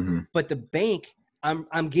 but the bank,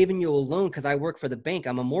 I'm giving you a loan because I work for the bank.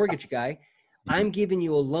 I'm a mortgage guy. I'm giving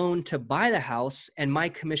you a loan to buy the house and my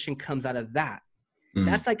commission comes out of that.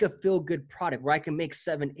 That's like a feel good product where I can make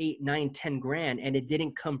 7, 8, 9, 10 grand and it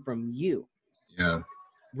didn't come from you. Yeah.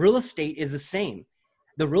 Real estate is the same.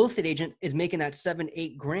 The real estate agent is making that 7,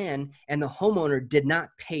 8 grand and the homeowner did not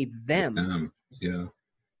pay them.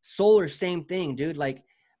 Solar, same thing, dude. Like,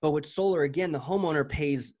 but with solar, again, the homeowner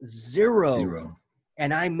pays zero.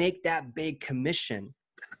 And I make that big commission.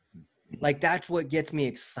 Like, that's what gets me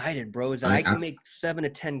excited, bro, is that I can make 7 to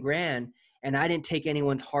 10 grand and I didn't take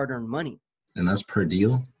anyone's hard-earned money. And that's per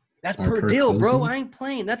deal? That's Or per per deal, bro. closing? I ain't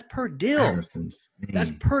playing. That's per deal. That's That's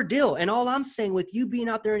insane. per deal. And all I'm saying, with you being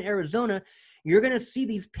out there in Arizona, you're going to see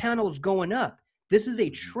these panels going up. This is a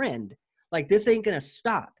trend. Like, this ain't going to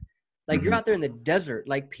stop. Like, you're Mhm. out there in the desert.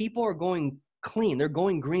 Like, people are going clean. They're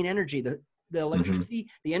going green energy. The electricity,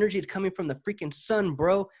 the energy is coming from the freaking sun,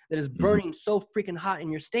 bro, that is burning so freaking hot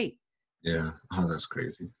in your state. Yeah. Oh, that's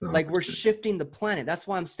crazy. Like, we're 100%. shifting the planet. That's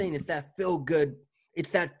why I'm saying it's that feel good.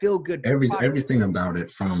 It's that feel good. Everything about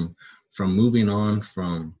it, from moving on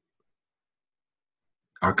from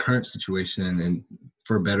our current situation and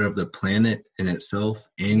for better of the planet in itself,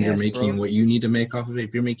 and you're Yes, making bro. what you need to make off of it.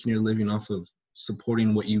 If you're making your living off of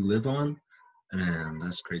supporting what you live on, man,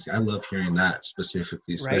 that's crazy. I love hearing that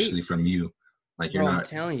specifically, especially Right? from you. Like, Bro, I'm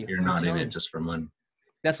telling you. you're I'm not in telling it you. just for money.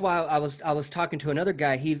 That's why I was talking to another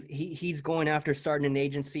guy. He's going after starting an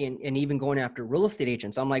agency and even going after real estate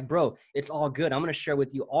agents. I'm like, bro, it's all good. I'm going to share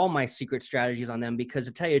with you all my secret strategies on them, because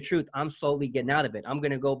to tell you the truth, I'm slowly getting out of it. I'm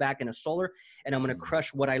going to go back into solar, and I'm going to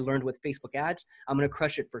crush what I learned with Facebook ads. I'm going to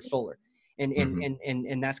crush it for solar.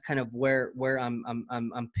 And that's kind of where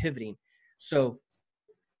I'm pivoting. So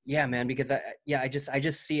yeah, man, because I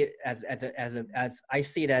just see it as I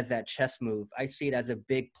see it as that chess move. I see it as a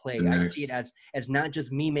big play. The I see it next, as not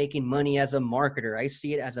just me making money as a marketer. I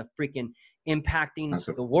see it as a freaking impacting that's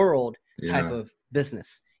a, the world type yeah, of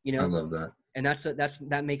business, I love that. and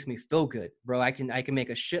that makes me feel good, bro. I can make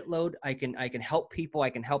a shitload. I can help people. I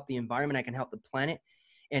can help the environment. I can help the planet,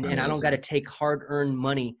 I and I love don't got to that. take hard earned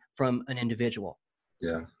money from an individual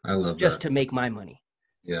Yeah, I love just that. to make my money.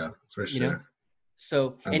 Yeah, for You know. sure.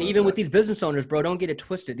 So, I and love even with that. these business owners, bro, don't get it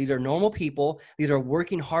twisted. These are normal people. These are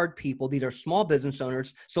working hard people. These are small business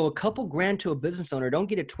owners. So a couple grand to a business owner, don't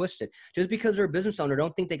get it twisted. Just because they're a business owner,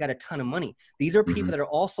 don't think they got a ton of money. These are people Hmm. that are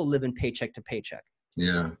also living paycheck to paycheck.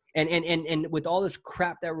 Yeah. And with all this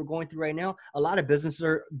crap that we're going through right now, a lot of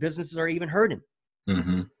businesses are even hurting.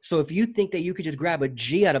 Hmm. So if you think that you could just grab a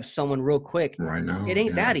G out of someone real quick, Right it now, ain't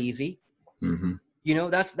yeah. that easy. Hmm.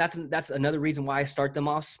 That's another reason why I start them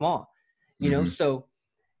off small. Hmm. So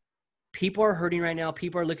people are hurting right now.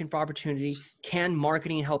 People are looking for opportunity. Can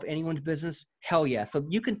marketing help anyone's business? Hell yeah. So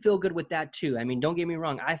you can feel good with that too. I mean, don't get me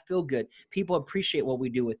wrong. I feel good. People appreciate what we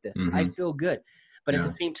do with this. I Hmm. feel good. But at the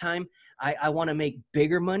Yeah. same time, I want to make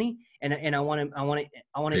bigger money, and I want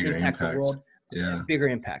to Bigger impact the impact. world, Yeah. bigger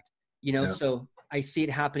impact. Yeah. So I see it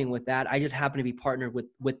happening with that. I just happen to be partnered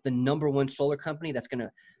with the #1 solar company that's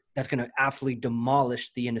gonna absolutely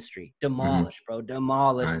demolish the industry. Hmm. Demolish, bro.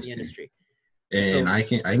 Demolish I the see. industry. And So I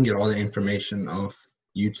can get all the information off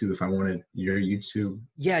YouTube if I wanted your YouTube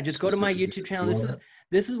yeah, just go to my specifically YouTube to channel. do all that.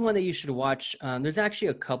 This is one that you should watch. There's actually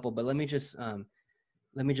a couple, but let me just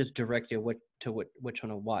direct you which one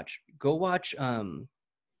to watch. Go watch.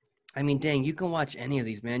 I mean, dang, you can watch any of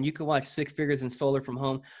these, man. You can watch Six Figures in Solar from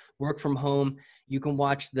Home, Work from Home. You can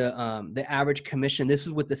watch the Average Commission. This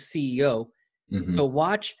is with the CEO. Hmm. So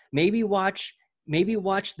maybe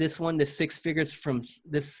watch this one, the Six Figures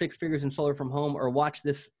in Solar from Home, or watch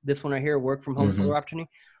this one right here, Work from Home Hmm. Solar Opportunity.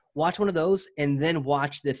 Watch one of those, and then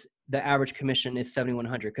watch this. The Average Commission is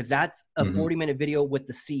 7,100, because that's a Hmm. 40-minute video with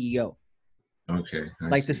the CEO. Okay, I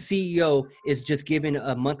Like, the see. CEO is just giving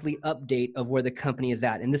a monthly update of where the company is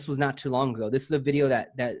at, and this was not too long ago. This is a video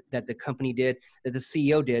that the company did, that the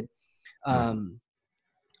CEO did,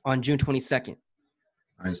 on June 22nd.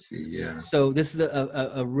 I see. Yeah. So this is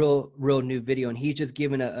a real new video, and he's just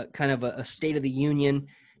giving a kind of a State of the Union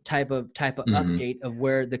type of Hmm. update of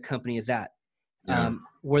where the company is at, Yeah.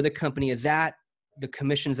 where the company is at, the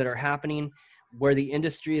commissions that are happening, where the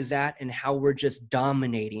industry is at, and how we're just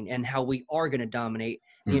dominating, and how we are going to dominate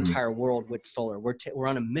the Hmm. entire world with solar. We're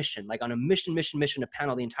on a mission, to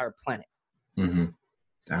panel the entire planet. Hmm.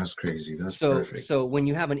 That's crazy. That's So perfect. when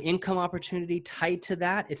you have an income opportunity tied to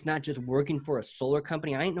that, it's not just working for a solar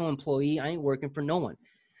company. I ain't no employee. I ain't working for no one.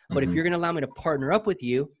 But if Hmm. you're going to allow me to partner up with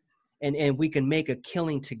you, and we can make a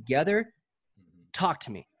killing together, talk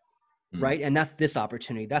to me. Hmm. Right. And that's this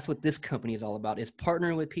opportunity. That's what this company is all about, is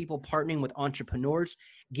partnering with people, partnering with entrepreneurs,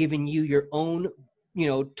 giving you your own,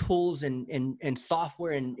 tools and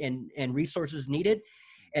software and resources needed,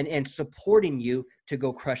 and supporting you to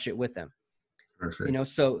go crush it with them. Perfect.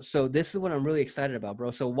 So this is what I'm really excited about, bro.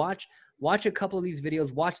 So watch a couple of these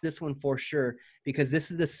videos. Watch this one for sure, because this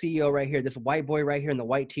is the CEO right here, this white boy right here in the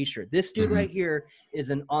white t-shirt. This dude Hmm. right here is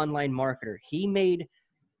an online marketer. He made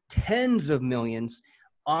tens of millions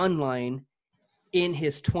online in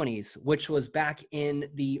his 20s, which was back in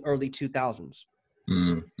the early 2000s.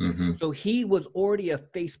 Mm-hmm. So he was already a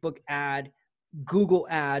Facebook ad, Google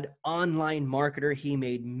ad, online marketer. He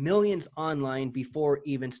made millions online before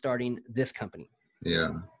even starting this company.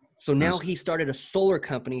 Yeah. So now That's- he started a solar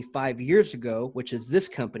company 5 years ago, which is this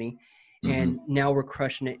company, and now we're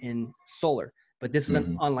crushing it in solar. But this is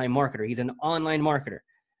an online marketer. He's an online marketer.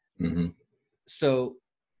 So,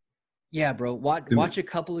 yeah, bro, watch a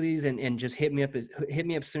couple of these and just hit me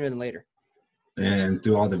up sooner than later. And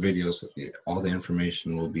through all the videos, all the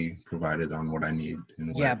information will be provided on what I need.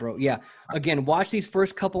 And yeah, bro. Yeah. Again, watch these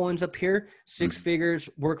first couple ones up here, 6 figures,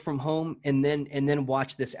 work from home, and then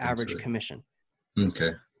watch this average commission.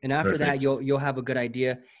 Okay. And after that, you'll have a good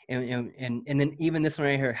idea. And then even this one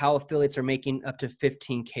right here, how affiliates are making up to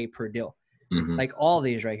 $15K per deal. Like all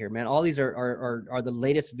these right here, man. All these are the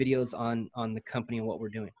latest videos on the company and what we're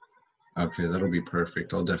doing. Okay, that'll be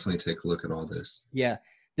perfect. I'll definitely take a look at all this. Yeah.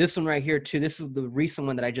 This one right here too. This is the recent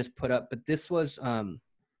one that I just put up, but this was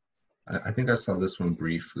I think I saw this one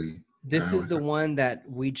briefly. This is the one that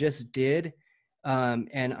we just did.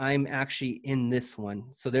 And I'm actually in this one.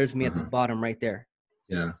 So there's me at the bottom right there.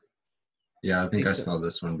 Yeah. Yeah, I think I saw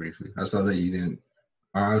this one briefly. I saw that you didn't.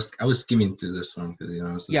 I was skimming through this one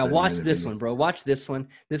because yeah, watch this one, bro. Watch this one.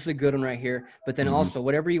 This is a good one right here. But then also,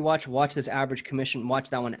 whatever you watch this average commission. Watch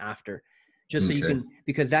that one after, just so you can,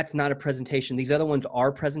 because that's not a presentation. These other ones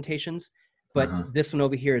are presentations, but this one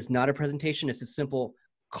over here is not a presentation. It's a simple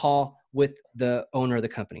call with the owner of the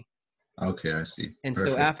company. Okay, I see. And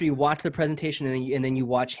so after you watch the presentation and then you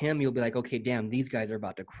watch him, you'll be like, okay, damn, these guys are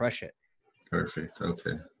about to crush it. Perfect.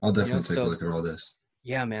 Okay, I'll definitely take a look at all this.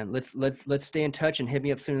 Yeah, man. Let's stay in touch and hit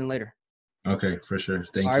me up sooner than later. Okay, for sure.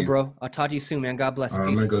 Thank you. All right, bro. I'll talk to you soon, man. God bless.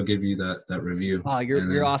 I'm gonna go give you that review. Oh,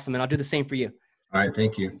 you're awesome, man. I'll do the same for you. All right,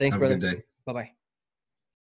 thank you. Thanks, Have brother. a good day. Bye-bye.